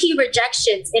 20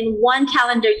 rejections in one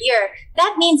calendar year,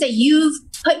 that means that you've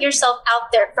put yourself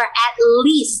out there for at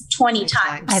least 20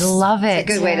 times. I love it.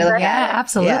 It's a good way to look at it. Yeah,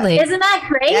 absolutely. Isn't that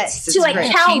great? Yes, to like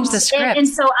great. count. Change the script. And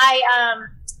so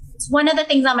it's one of the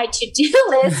things on my to-do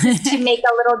list is to make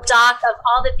a little doc of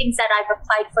all the things that I've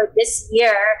applied for this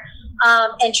year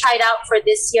and tried out for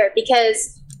this year.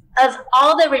 Because of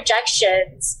all the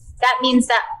rejections, that means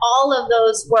that all of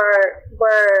those were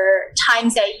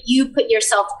times that you put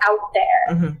yourself out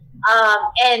there. Mm-hmm.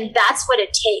 And that's what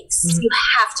it takes. Mm-hmm. You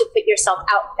have to put yourself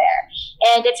out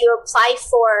there. And if you apply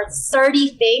for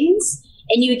 30 things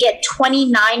and you get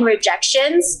 29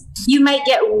 rejections, you might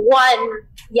get one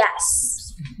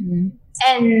yes. Mm-hmm.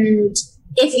 And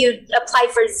if you apply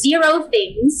for 0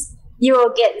 things, you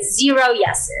will get 0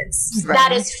 yeses. Right.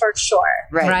 That is for sure.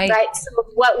 Right. So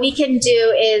what we can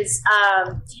do is,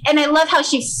 and I love how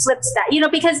she flips that,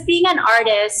 because being an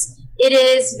artist, it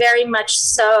is very much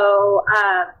so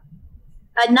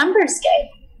a numbers game,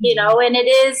 and it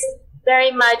is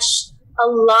very much a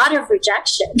lot of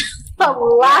rejection,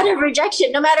 no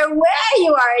matter where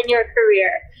you are in your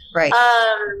career. Right.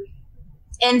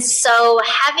 And so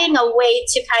having a way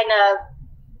to kind of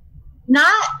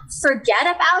not forget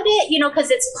about it,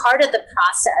 because it's part of the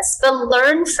process, but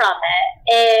learn from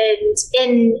it.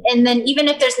 And then even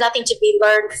if there's nothing to be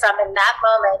learned from in that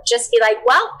moment, just be like,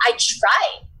 well, I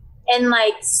tried, and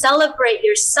like celebrate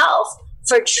yourself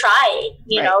for trying,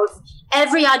 you know,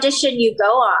 every audition you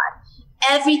go on,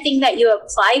 everything that you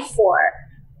apply for,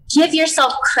 give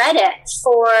yourself credit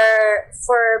for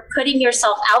putting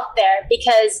yourself out there,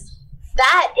 because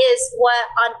that is what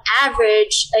on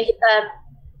average,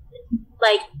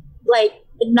 like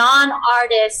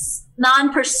non-artists,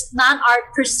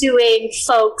 non-art pursuing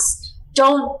folks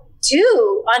don't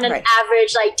do on an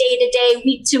average, like day-to-day,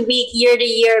 week-to-week,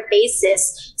 year-to-year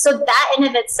basis. So that in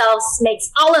of itself makes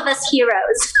all of us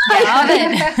heroes. Love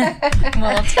it.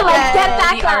 Well, get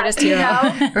back the artist up,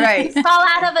 hero. Right. Fall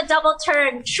out of a double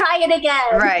turn. Try it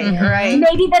again. Right.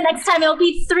 Maybe the next time it'll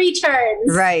be 3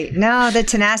 turns. Right. No, the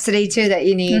tenacity too that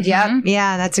you need. Mm-hmm. Yep.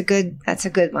 Yeah, that's a good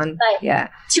one. Like, yeah.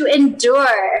 To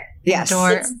endure. Yes.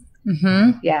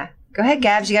 Mm-hmm. Yeah. Go ahead,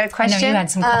 Gabs. You got a question? I know you had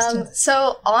some questions.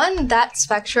 So on that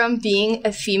spectrum, being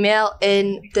a female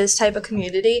in this type of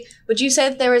community, would you say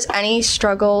that there was any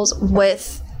struggles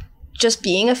with just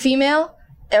being a female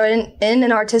or in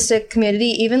an artistic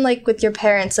community, even like with your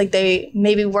parents, like they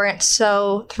maybe weren't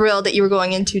so thrilled that you were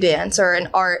going into dance or an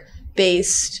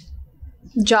art-based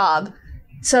job?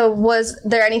 So was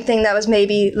there anything that was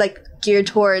maybe like geared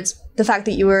towards the fact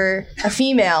that you were a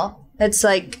female? It's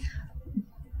like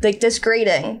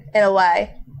disgrading in a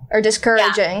way, or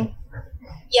discouraging.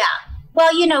 Yeah.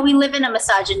 Well, we live in a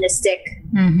misogynistic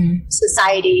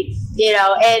society,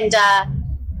 and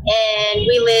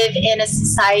we live in a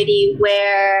society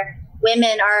where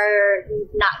women are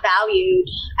not valued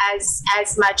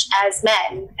as much as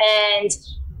men,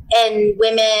 and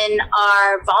women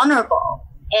are vulnerable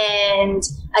and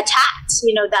attacked.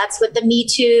 That's what the Me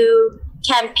Too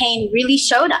campaign really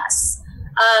showed us.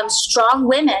 Strong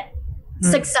women,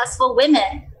 successful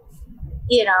women,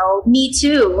 Me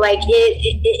Too, like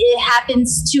it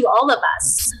happens to all of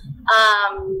us,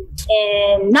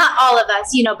 and not all of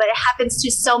us, but it happens to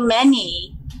so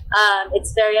many.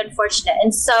 It's very unfortunate,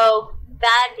 and so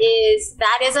that is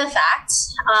a fact.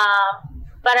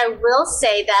 But I will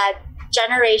say that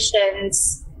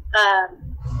generations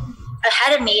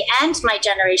ahead of me and my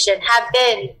generation have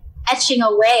been etching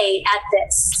away at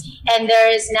this, and there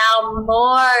is now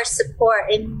more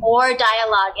support and more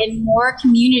dialogue and more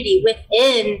community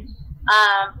within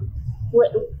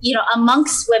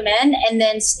amongst women, and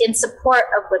then in support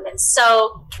of women.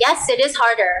 So yes, it is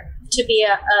harder to be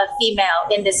a female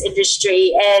in this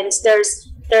industry, and there's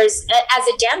as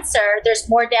a dancer, there's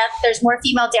more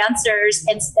female dancers,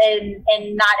 and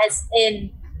not as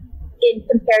in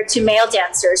compared to male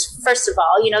dancers, first of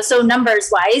all, so numbers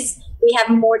wise, we have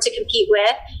more to compete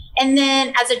with. And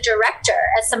then as a director,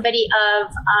 as somebody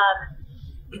of,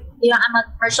 I'm a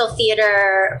commercial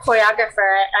theater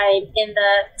choreographer. I'm in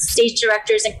the Stage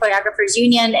Directors and Choreographers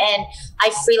Union, and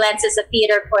I freelance as a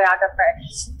theater choreographer.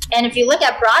 And if you look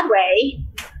at Broadway,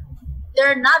 there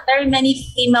are not very many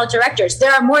female directors.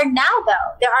 There are more now,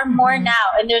 though. There are more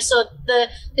now. And there's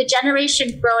the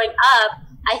generation growing up,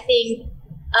 I think,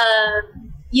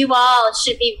 you all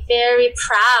should be very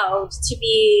proud to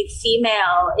be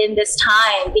female in this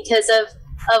time because of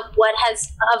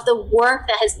of the work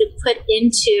that has been put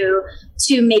into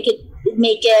to make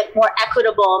it more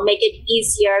equitable, make it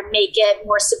easier, make it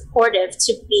more supportive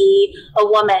to be a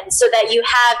woman, so that you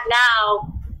have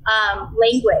now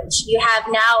language, you have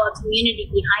now a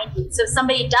community behind you. So if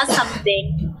somebody does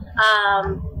something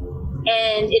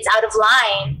and it's out of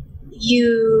line,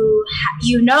 you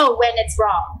know when it's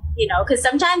wrong, you know, because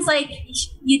sometimes like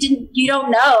you don't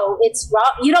know it's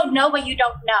wrong, you don't know what you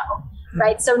don't know,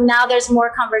 right? So now there's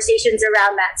more conversations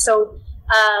around that. So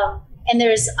and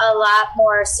there's a lot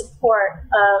more support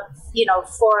you know,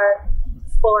 for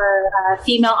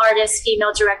female artists,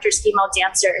 female directors, female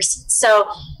dancers. So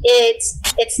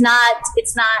it's not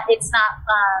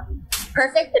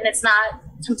perfect, and it's not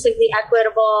completely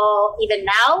equitable even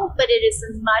now, but it is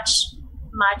much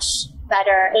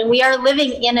better. And we are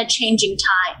living in a changing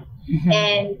time,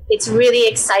 and it's really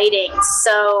exciting.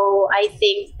 So I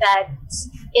think that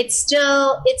it's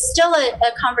still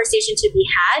a conversation to be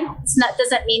had.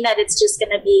 Doesn't mean that it's just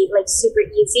going to be like super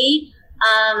easy.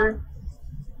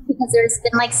 Because there's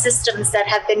been like systems that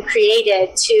have been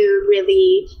created to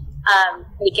really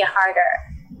make it harder.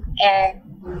 And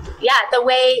yeah, the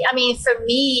way, I mean, for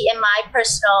me in my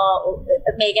personal,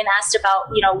 Megan asked about,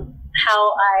 you know,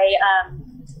 how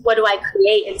what do I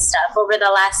create and stuff. Over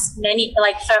the last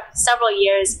for several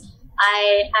years,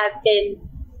 I have been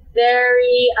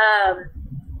very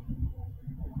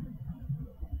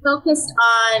focused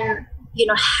on, you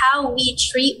know, how we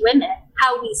treat women,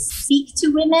 how we speak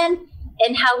to women,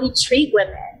 and how we treat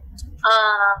women.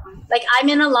 Like I'm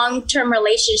in a long-term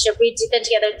relationship. We've been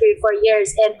together 3 or 4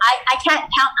 years, and I can't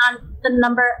count on the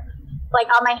number, like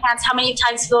on my hands, how many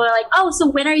times people are like, oh, so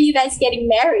when are you guys getting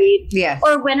married? Yeah.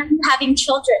 Or when are you having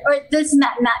children? Or this and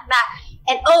that and that and that.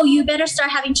 And oh, you better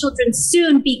start having children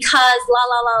soon because la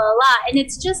la la la la. And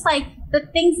it's just like the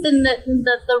things and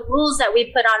the rules that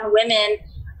we put on women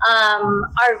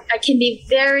can be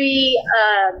very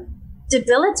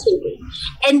debilitating,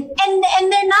 and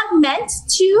they're not meant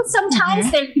to. Sometimes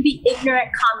there could be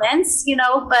ignorant comments, you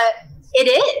know, but it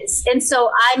is. And so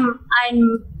I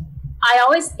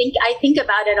think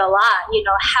about it a lot, you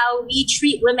know, how we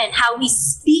treat women, how we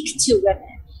speak to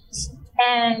women.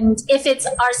 And if it's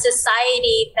our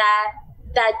society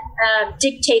that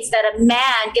dictates that a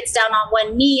man gets down on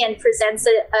one knee and presents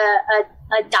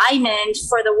a diamond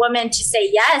for the woman to say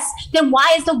yes, then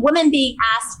why is the woman being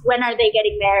asked when are they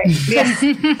getting married?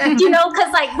 You know,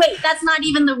 because like, wait, that's not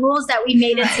even the rules that we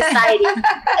made in society.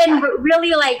 And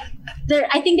really, like,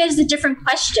 I think there's a different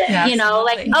question. Yeah, you know,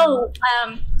 absolutely.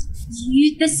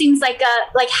 Like, this seems like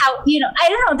how, you know, I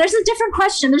don't know. There's a different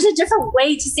question. There's a different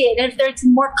way to say it. And if there's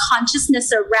more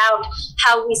consciousness around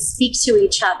how we speak to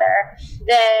each other,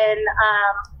 then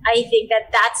I think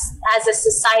that's as a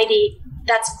society,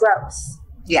 that's growth.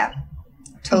 Yeah,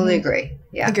 totally agree.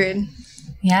 Yeah, agreed.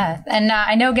 Yeah, and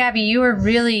I know, Gabby, you were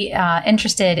really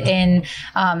interested in.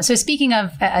 So speaking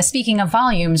of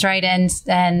volumes, right?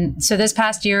 And so this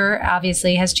past year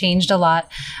obviously has changed a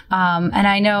lot. And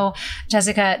I know,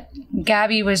 Jessica,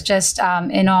 Gabby was just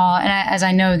in awe, and as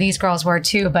I know these girls were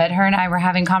too. But her and I were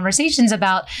having conversations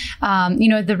about, you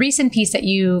know, the recent piece that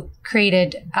you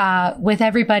created with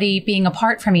everybody being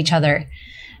apart from each other.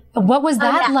 What was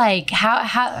that like?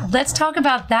 How? Let's talk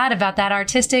about that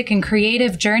artistic and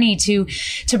creative journey to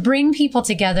bring people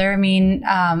together. I mean,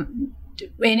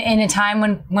 in a time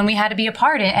when we had to be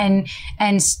apart, and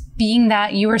being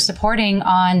that you were supporting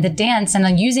on the dance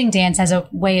and using dance as a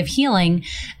way of healing,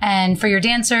 and for your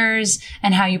dancers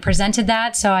and how you presented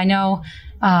that. So I know,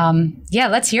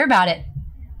 let's hear about it.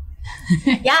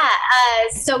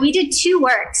 So we did two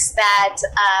works that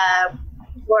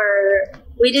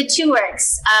We did two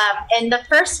works. And the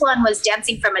first one was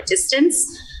Dancing from a Distance.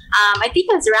 I think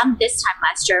it was around this time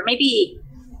last year, maybe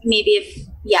in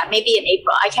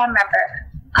April. I can't remember.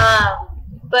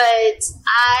 But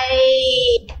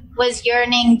I was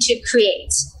yearning to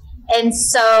create. And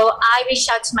so I reached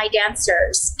out to my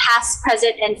dancers, past,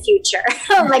 present, and future,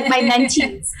 like my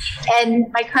mentees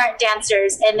and my current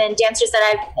dancers, and then dancers that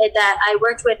I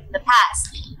worked with in the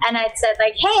past. And I said,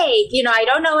 like, hey, you know, I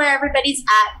don't know where everybody's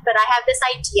at, but I have this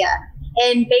idea.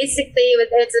 And basically,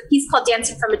 it's a piece called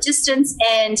Dancing from a Distance.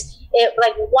 And it,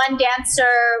 like, one dancer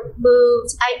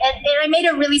moved. And I made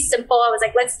it really simple. I was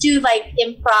like, let's do, like,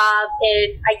 improv.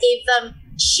 And I gave them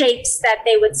shapes that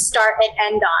they would start and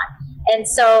end on. And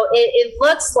so it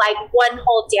looks like one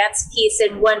whole dance piece,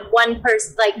 and one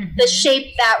person, like, the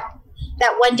shape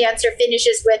that one dancer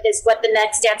finishes with is what the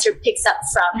next dancer picks up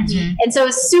from. And so it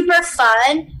was super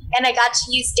fun. And I got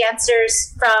to use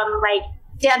dancers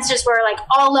were like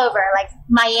all over, like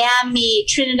Miami,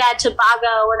 Trinidad,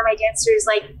 Tobago. One of my dancers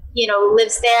like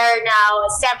lives there now,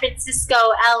 San Francisco,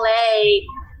 LA,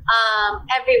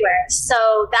 everywhere.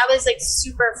 So that was like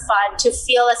super fun to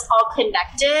feel us all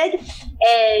connected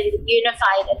and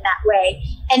unified in that way.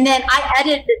 And then I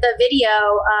edited the video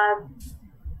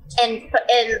and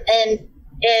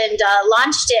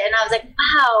launched it, and I was like,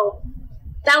 wow,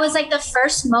 that was like the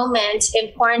first moment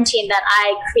in quarantine that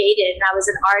I created, and I was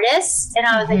an artist, and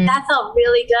I was like, that felt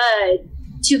really good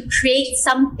to create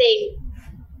something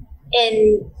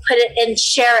and put it and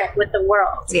share it with the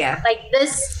world. Yeah, like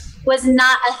this was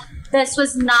not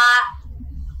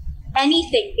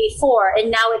anything before, and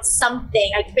now it's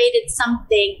something. I created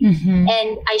something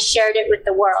and I shared it with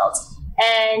the world.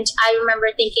 And I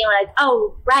remember thinking like,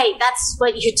 oh, right, that's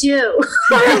what you do.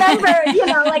 I remember,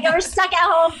 like I was stuck at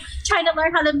home trying to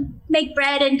learn how to make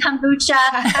bread and kombucha.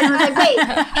 And I was like,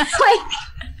 wait,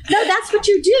 no, that's what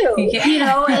you do,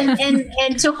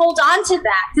 and to hold on to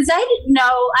that. Because I didn't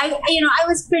know, I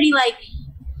was pretty like,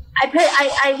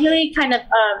 I really kind of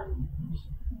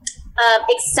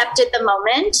accepted the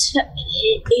moment,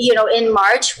 in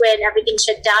March when everything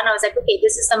shut down. I was like, okay,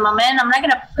 this is the moment. I'm not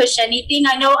going to push anything.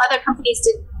 I know other companies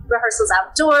did rehearsals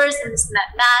outdoors and this and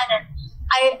that. And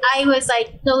I was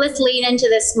like, no, let's lean into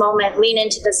this moment, lean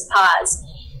into this pause.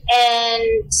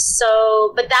 And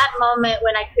so, but that moment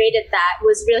when I created that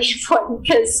was really important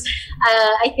because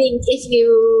I think if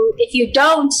you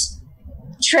don't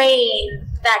train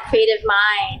that creative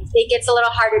mind, it gets a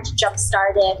little harder to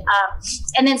jumpstart it.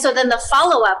 And then the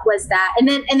follow-up was that. And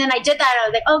then I did that. I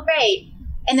was like, oh, great.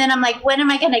 And then I'm like, when am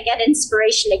I going to get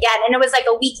inspiration again? And it was like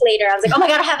a week later. I was like, oh my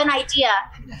God, I have an idea.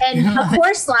 And A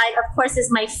Chorus Line, of course, is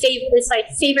my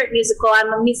favorite musical.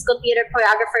 I'm a musical theater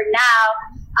choreographer now.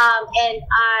 And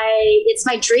it's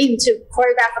my dream to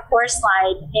choreograph A Chorus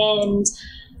Line. And,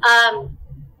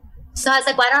 so I was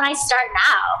like, why don't I start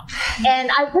now?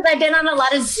 And because I've been on a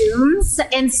lot of Zooms,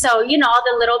 and so, all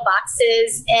the little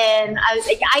boxes, and I was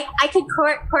like, I could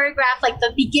choreograph like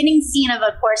the beginning scene of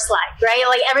A Chorus Line, right?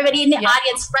 Like everybody in the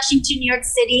audience rushing to New York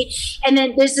City, and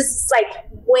then there's this like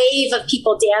wave of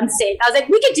people dancing. I was like,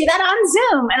 we could do that on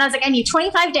Zoom. And I was like, I need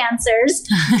 25 dancers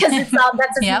because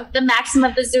that's the maximum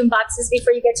of the Zoom boxes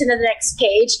before you get to the next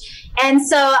page. And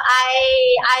so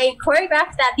I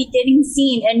choreographed that beginning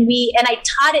scene, and I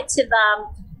taught it to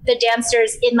the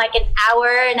dancers in like an hour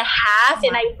and a half,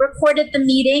 and I recorded the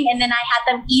meeting, and then I had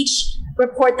them each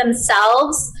record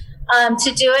themselves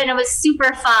to do it, and it was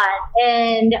super fun.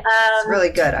 And it's really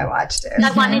good. I watched it.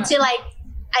 I wanted to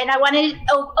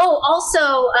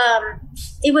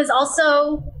it was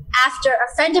also after a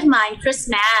friend of mine, Chris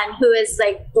Mann, who is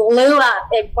like blew up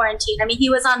in quarantine. I mean, he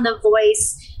was on The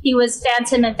Voice. He was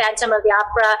Phantom and Phantom of the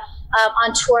Opera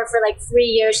on tour for like 3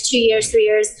 years, 3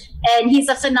 years. And he's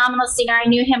a phenomenal singer. I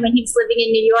knew him when he was living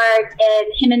in New York,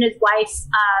 and him and his wife,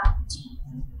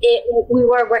 we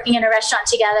were working in a restaurant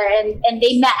together, and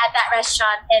they met at that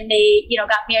restaurant, and they,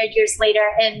 got married years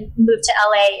later and moved to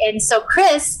LA. And so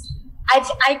Chris,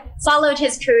 I followed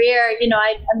his career.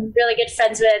 I'm really good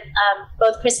friends with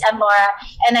both Chris and Laura,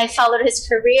 and I followed his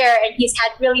career, and he's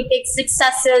had really big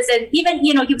successes. And even,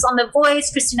 he was on The Voice.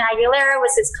 Christina Aguilera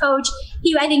was his coach.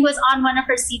 He, I think, was on one of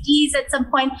her CDs at some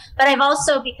point. But I've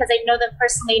also, because I know them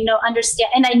personally,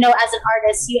 understand, and I know as an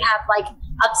artist, you have like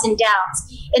ups and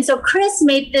downs. And so Chris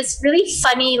made this really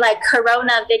funny like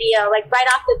Corona video, like right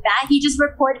off the bat. He just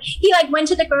recorded, he like went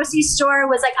to the grocery store,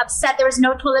 was like upset there was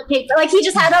no toilet paper. Like he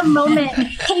just had a moment,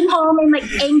 came home and like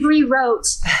angry wrote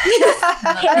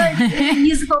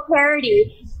musical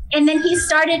parody. And then he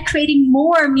started creating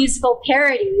more musical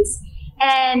parodies,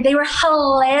 and they were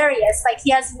hilarious. Like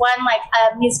he has one like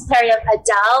a musical parody of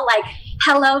Adele, like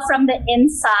Hello from the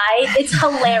Inside. It's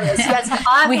hilarious. You guys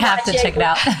we have to check it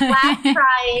out. Laugh,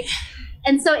 cry.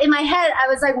 And so in my head, I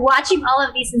was like watching all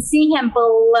of these and seeing him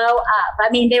blow up. I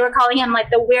mean, they were calling him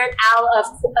like the Weird Al of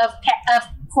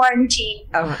quarantine.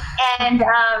 Oh. And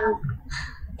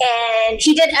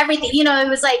he did everything. It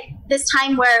was like this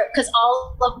time where, because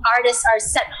all of artists are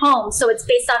sent home, so it's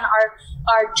based on our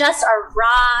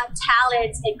raw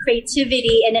talents and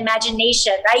creativity and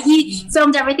imagination, right? He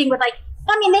filmed everything with like,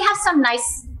 they have some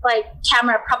nice like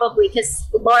camera probably because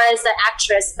Laura is the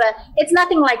actress, but it's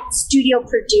nothing like studio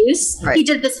produced. Right. He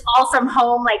did this all from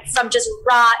home, like from just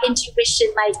raw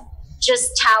intuition, like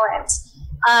just talent.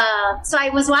 So I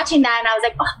was watching that and I was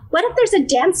like, oh, what if there's a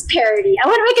dance parody? I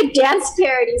want to make a dance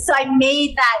parody. So I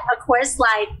made that A Chorus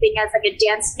Line thing as like a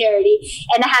dance parody,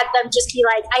 and I had them just be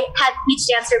like, I had each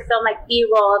dancer film like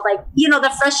B-roll of like, the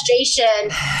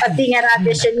frustration of being at an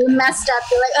audition. You messed up.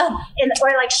 You're like, oh, or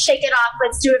like shake it off.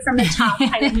 Let's do it from the top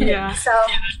kind of thing. Yeah.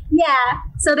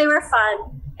 So they were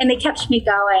fun and they kept me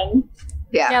going.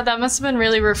 Yeah, that must have been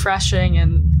really refreshing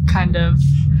and kind of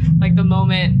like the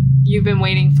moment you've been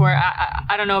waiting for?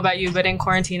 I don't know about you, but in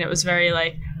quarantine, it was very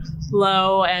like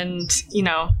low and, you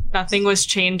know, nothing was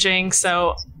changing.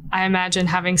 So I imagine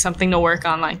having something to work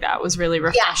on like that was really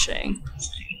refreshing.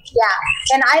 Yeah.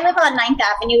 And I live on 9th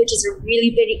Avenue, which is a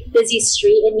really busy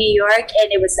street in New York. And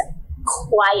it was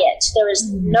quiet. There was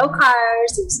no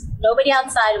cars. There was nobody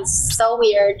outside. It was so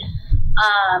weird.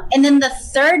 And then the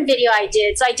third video I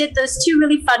did, so I did those 2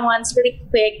 really fun ones, really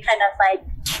quick, kind of like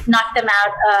knock them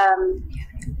out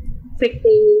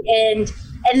quickly. And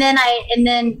then,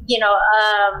 you know,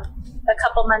 a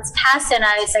couple months passed and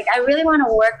I was like, I really want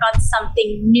to work on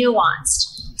something nuanced.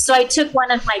 So I took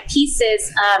one of my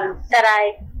pieces that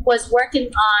I was working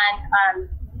on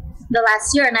the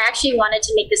last year, and I actually wanted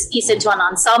to make this piece into an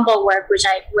ensemble work, which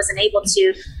I wasn't able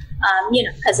to, you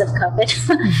know, because of COVID.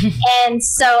 And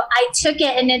so I took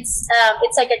it, and it's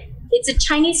a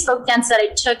Chinese folk dance that I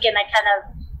took, and I kind of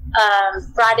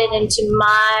brought it into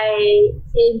my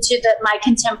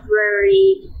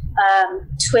contemporary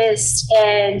twist.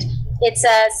 And it's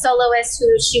a soloist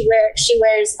who she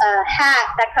wears a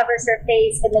hat that covers her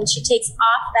face, and then she takes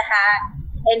off the hat.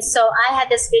 And so I had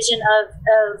this vision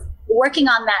of working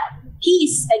on that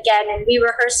piece again, and we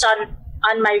rehearsed on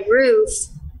my roof,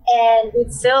 and we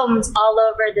filmed all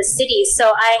over the city.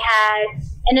 So I had,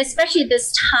 and especially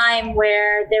this time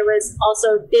where there was also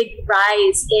a big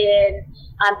rise in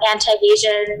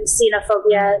anti-Asian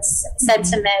xenophobia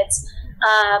sentiments,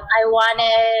 I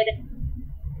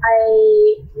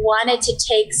wanted to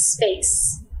take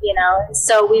space, you know.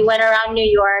 So we went around New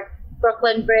York,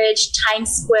 Brooklyn Bridge, Times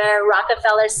Square,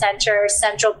 Rockefeller Center,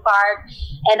 Central Park,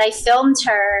 and I filmed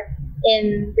her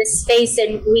in this space,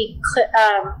 and we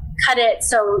cut it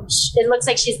so it looks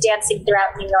like she's dancing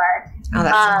throughout New York. Oh,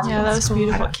 that's yeah, that was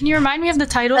beautiful. Can you remind me of the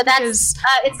title? So that's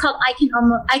it's called I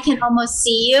Can Almost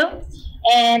See You,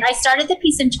 and I started the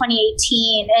piece in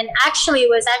 2018, and actually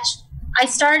I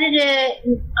started it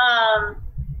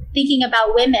thinking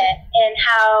about women and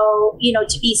how, you know,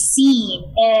 to be seen,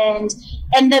 and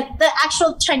the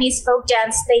actual Chinese folk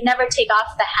dance, they never take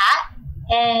off the hat.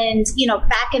 And, you know,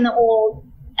 back in the old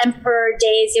emperor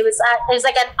days, it was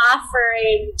like an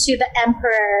offering to the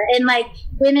emperor, and like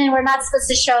women were not supposed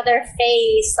to show their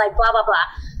face, like blah blah blah.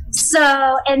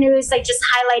 So, and it was like just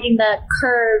highlighting the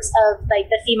curves of like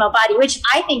the female body, which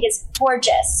I think is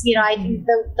gorgeous. You know, I think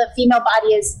the female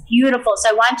body is beautiful.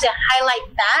 So I wanted to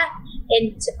highlight that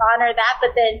and to honor that,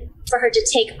 but then for her to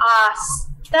take off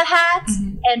the hat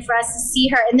and for us to see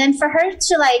her, and then for her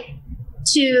to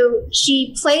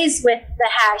she plays with the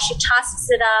hat, she tosses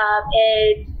it up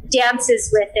and dances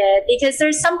with it, because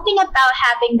there's something about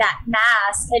having that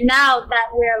mask. And now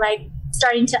that we're like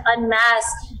starting to unmask,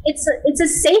 it's a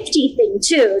safety thing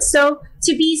too. So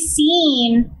to be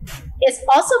seen is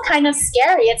also kind of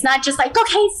scary. It's not just like,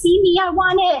 okay, see me, I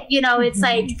want it. You know, it's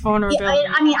like vulnerability.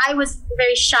 I mean, I was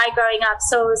very shy growing up,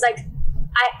 so it was like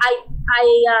I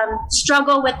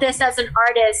struggle with this as an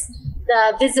artist.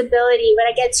 The visibility, when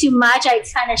I get too much, I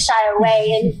kind of shy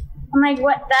away, and I'm like,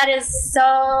 what? That is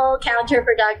so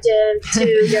counterproductive to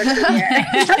your career.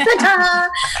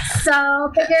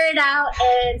 So figure it out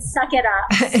and suck it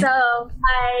up. So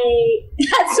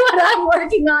that's what I'm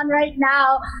working on right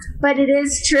now. But it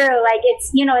is true. Like,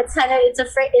 it's, you know, it's kind of, it's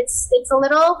a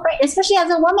little, especially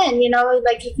as a woman, you know,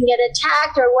 like you can get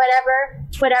attacked or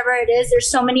whatever it is. There's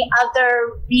so many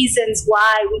other reasons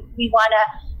why we want to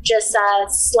just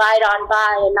slide on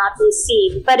by and not be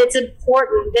seen. But it's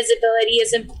important. Visibility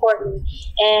is important.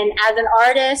 And as an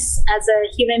artist, as a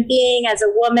human being, as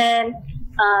a woman,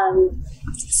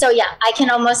 so yeah, I Can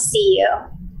Almost See You.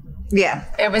 Yeah.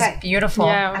 It was beautiful.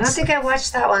 Yeah, I don't think I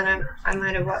watched that one. I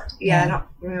might have watched. Yeah, I don't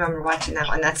remember watching that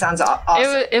one. That sounds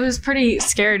awesome. It was pretty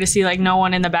scary to see like no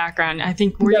one in the background. I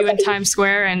think you in Times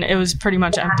Square, and it was pretty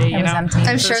much empty. You know, empty.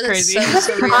 I'm It sure was that's crazy.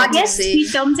 so surreal August, to we see.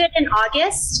 filmed it in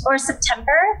August or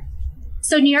September.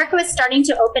 So New York was starting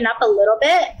to open up a little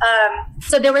bit.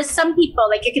 So there was some people,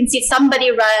 like you can see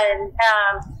somebody run.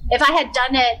 If I had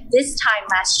done it this time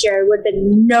last year, it would have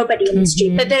been nobody in the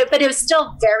street. But it was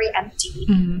still very empty.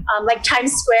 Like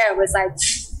Times Square was like,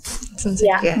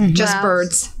 yeah. Just Wow.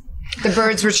 birds. The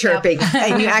birds were chirping,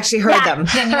 and you actually heard them.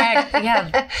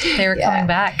 Yeah, they were coming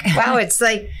back. Wow, it's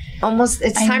like almost,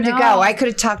 it's I time to know. go. I could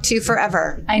have talked to you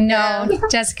forever. I know,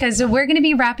 Jessica. So we're going to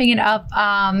be wrapping it up.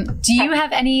 Do you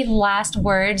have any last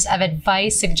words of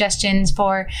advice, suggestions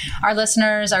for our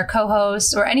listeners, our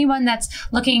co-hosts, or anyone that's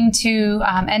looking to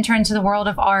enter into the world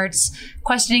of arts,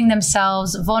 questioning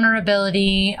themselves,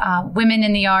 vulnerability, women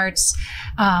in the arts?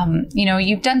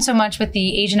 You've done so much with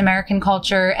the Asian American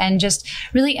culture and just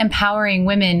really empowering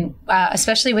women,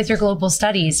 especially with your global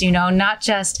studies, not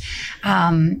just,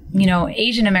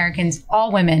 Asian Americans,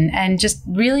 all women, and just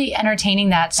really entertaining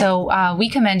that. So we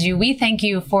commend you. We thank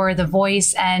you for the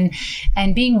voice and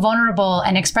being vulnerable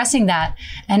and expressing that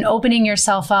and opening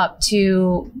yourself up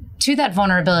to that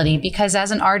vulnerability, because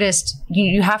as an artist,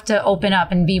 you have to open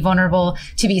up and be vulnerable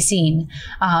to be seen.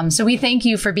 So we thank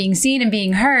you for being seen and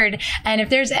being heard. And if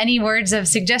there's any words of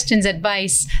suggestions,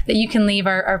 advice that you can leave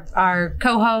our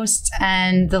co-hosts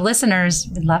and the listeners,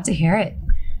 we'd love to hear it.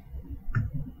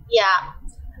 Yeah.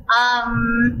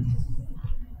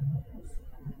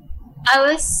 I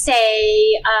would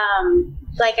say,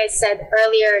 like I said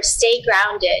earlier, stay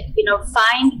grounded.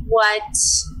 Find what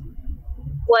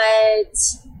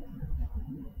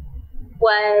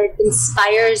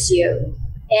inspires you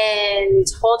and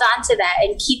hold on to that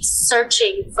and keep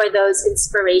searching for those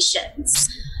inspirations.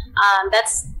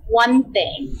 That's one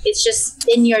thing. It's just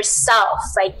in yourself,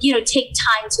 take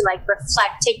time to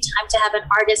reflect, take time to have an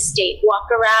artist date,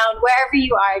 walk around wherever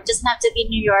you are. It doesn't have to be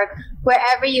New York,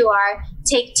 wherever you are,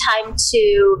 take time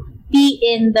to be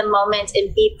in the moment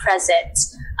and be present.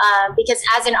 Because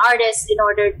as an artist, in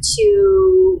order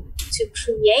to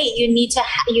create, you need to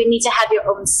have your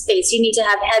own space. You need to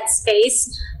have head space.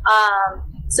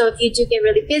 So if you do get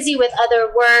really busy with other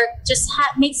work, just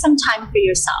make some time for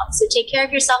yourself. So take care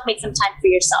of yourself, make some time for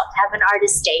yourself, have an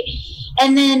artist date.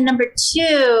 And then number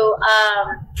 2,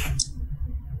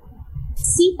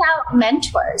 seek out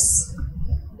mentors.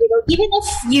 Even if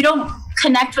you don't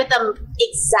connect with them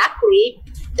exactly,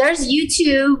 there's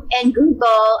YouTube and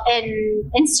Google and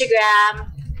Instagram,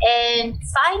 and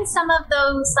find some of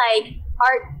those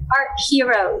art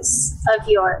heroes of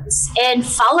yours and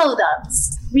follow them.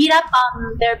 Read up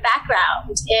on their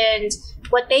background and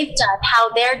what they've done, how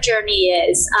their journey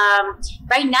is.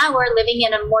 Right now, we're living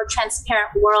in a more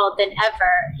transparent world than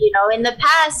ever. In the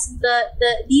past,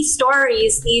 these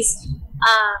stories, these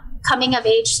coming of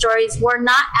age stories were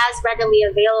not as readily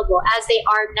available as they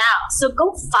are now. So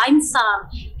go find some,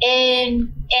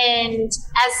 and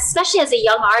especially as a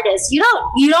young artist, you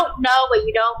don't know what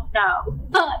you don't know.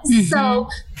 Mm-hmm. So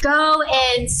go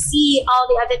and see all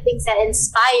the other things that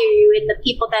inspire you and the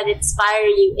people that inspire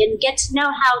you, and get to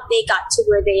know how they got to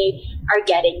where they are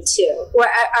getting to, or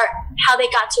how they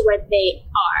got to where they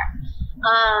are.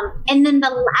 And then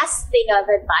the last thing of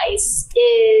advice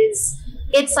is,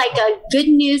 it's like a good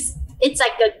news and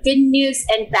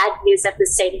bad news at the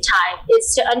same time,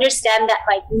 is to understand that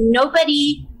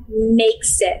nobody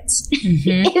makes it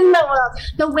mm-hmm. in the world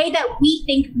the way that we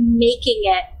think making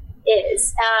it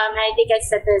is. And I think I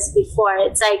said this before.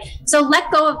 It's so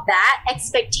let go of that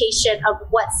expectation of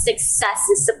what success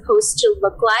is supposed to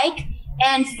look like,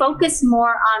 and focus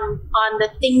more on the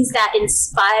things that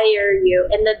inspire you,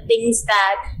 and the things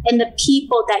and the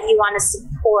people that you want to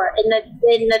support, and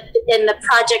the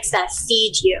projects that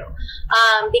feed you.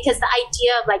 Because the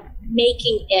idea of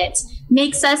making it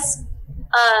makes us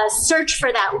search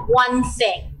for that one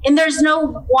thing. And there's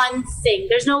no one thing.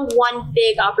 There's no one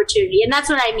big opportunity. And that's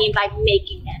what I mean by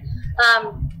making it.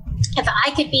 If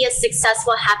I could be a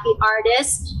successful, happy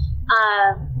artist,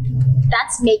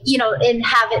 and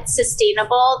have it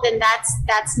sustainable, then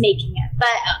that's making it. But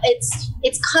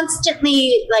it's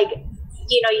constantly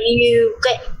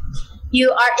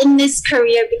you are in this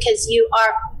career because you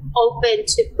are open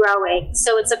to growing.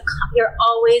 So you're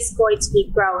always going to be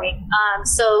growing.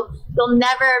 So you'll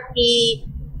never be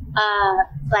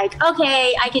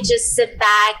okay, I could just sit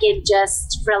back and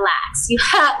just relax. You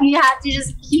have to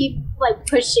just keep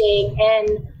pushing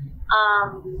and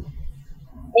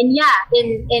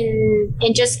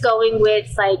just going with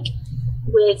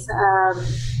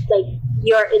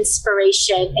your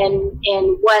inspiration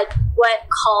and what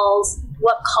calls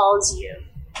you.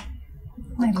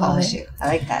 I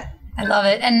like that. I love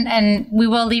it. And we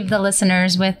will leave the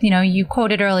listeners with, you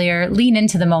quoted earlier, lean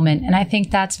into the moment. And I think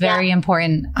that's very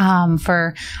important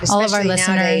for especially all of our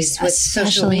listeners, nowadays, with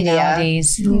social media,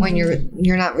 nowadays, when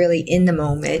you're not really in the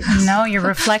moment. No, you're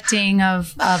reflecting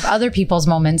of other people's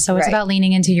moments. So it's about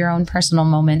leaning into your own personal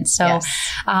moments. So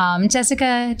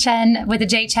Jessica Chen with the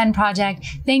J Chen Project,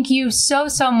 thank you so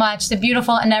much. The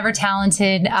beautiful and ever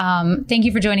talented. Thank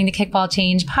you for joining the Kickball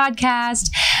Change podcast.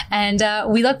 And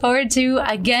we look forward to,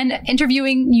 again,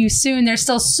 interviewing you soon. There's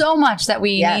still so much that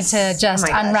we need to just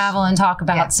unravel and talk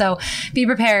about. Yeah. So be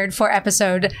prepared for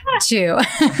episode 2.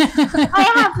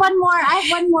 I have one more.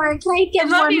 Can I give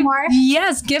one more?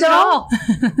 Yes, give it all.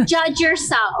 Judge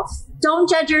yourself. Don't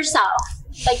judge yourself.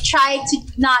 Try to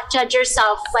not judge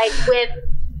yourself with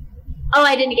oh,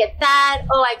 I didn't get that.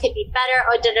 Oh, I could be better.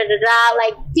 Oh, da da da da.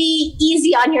 Like, be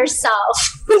easy on yourself.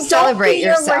 Celebrate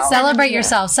yourself. Celebrate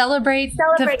yourself.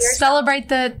 Celebrate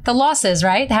the losses,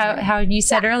 right? How you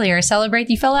said earlier. Celebrate.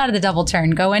 You fell out of the double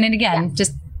turn. Go in it again. Yeah.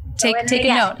 Just take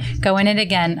a note. Go in it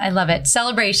again. I love it.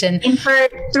 Celebration. Aim for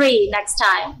 3 next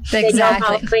time.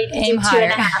 Exactly. Aim higher.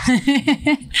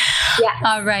 2.5. Yeah.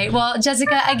 All right. Well,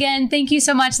 Jessica, again, thank you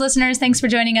so much, listeners. Thanks for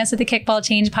joining us at the Kickball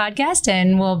Change podcast,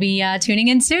 and we'll be tuning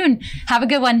in soon. Have a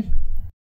good one.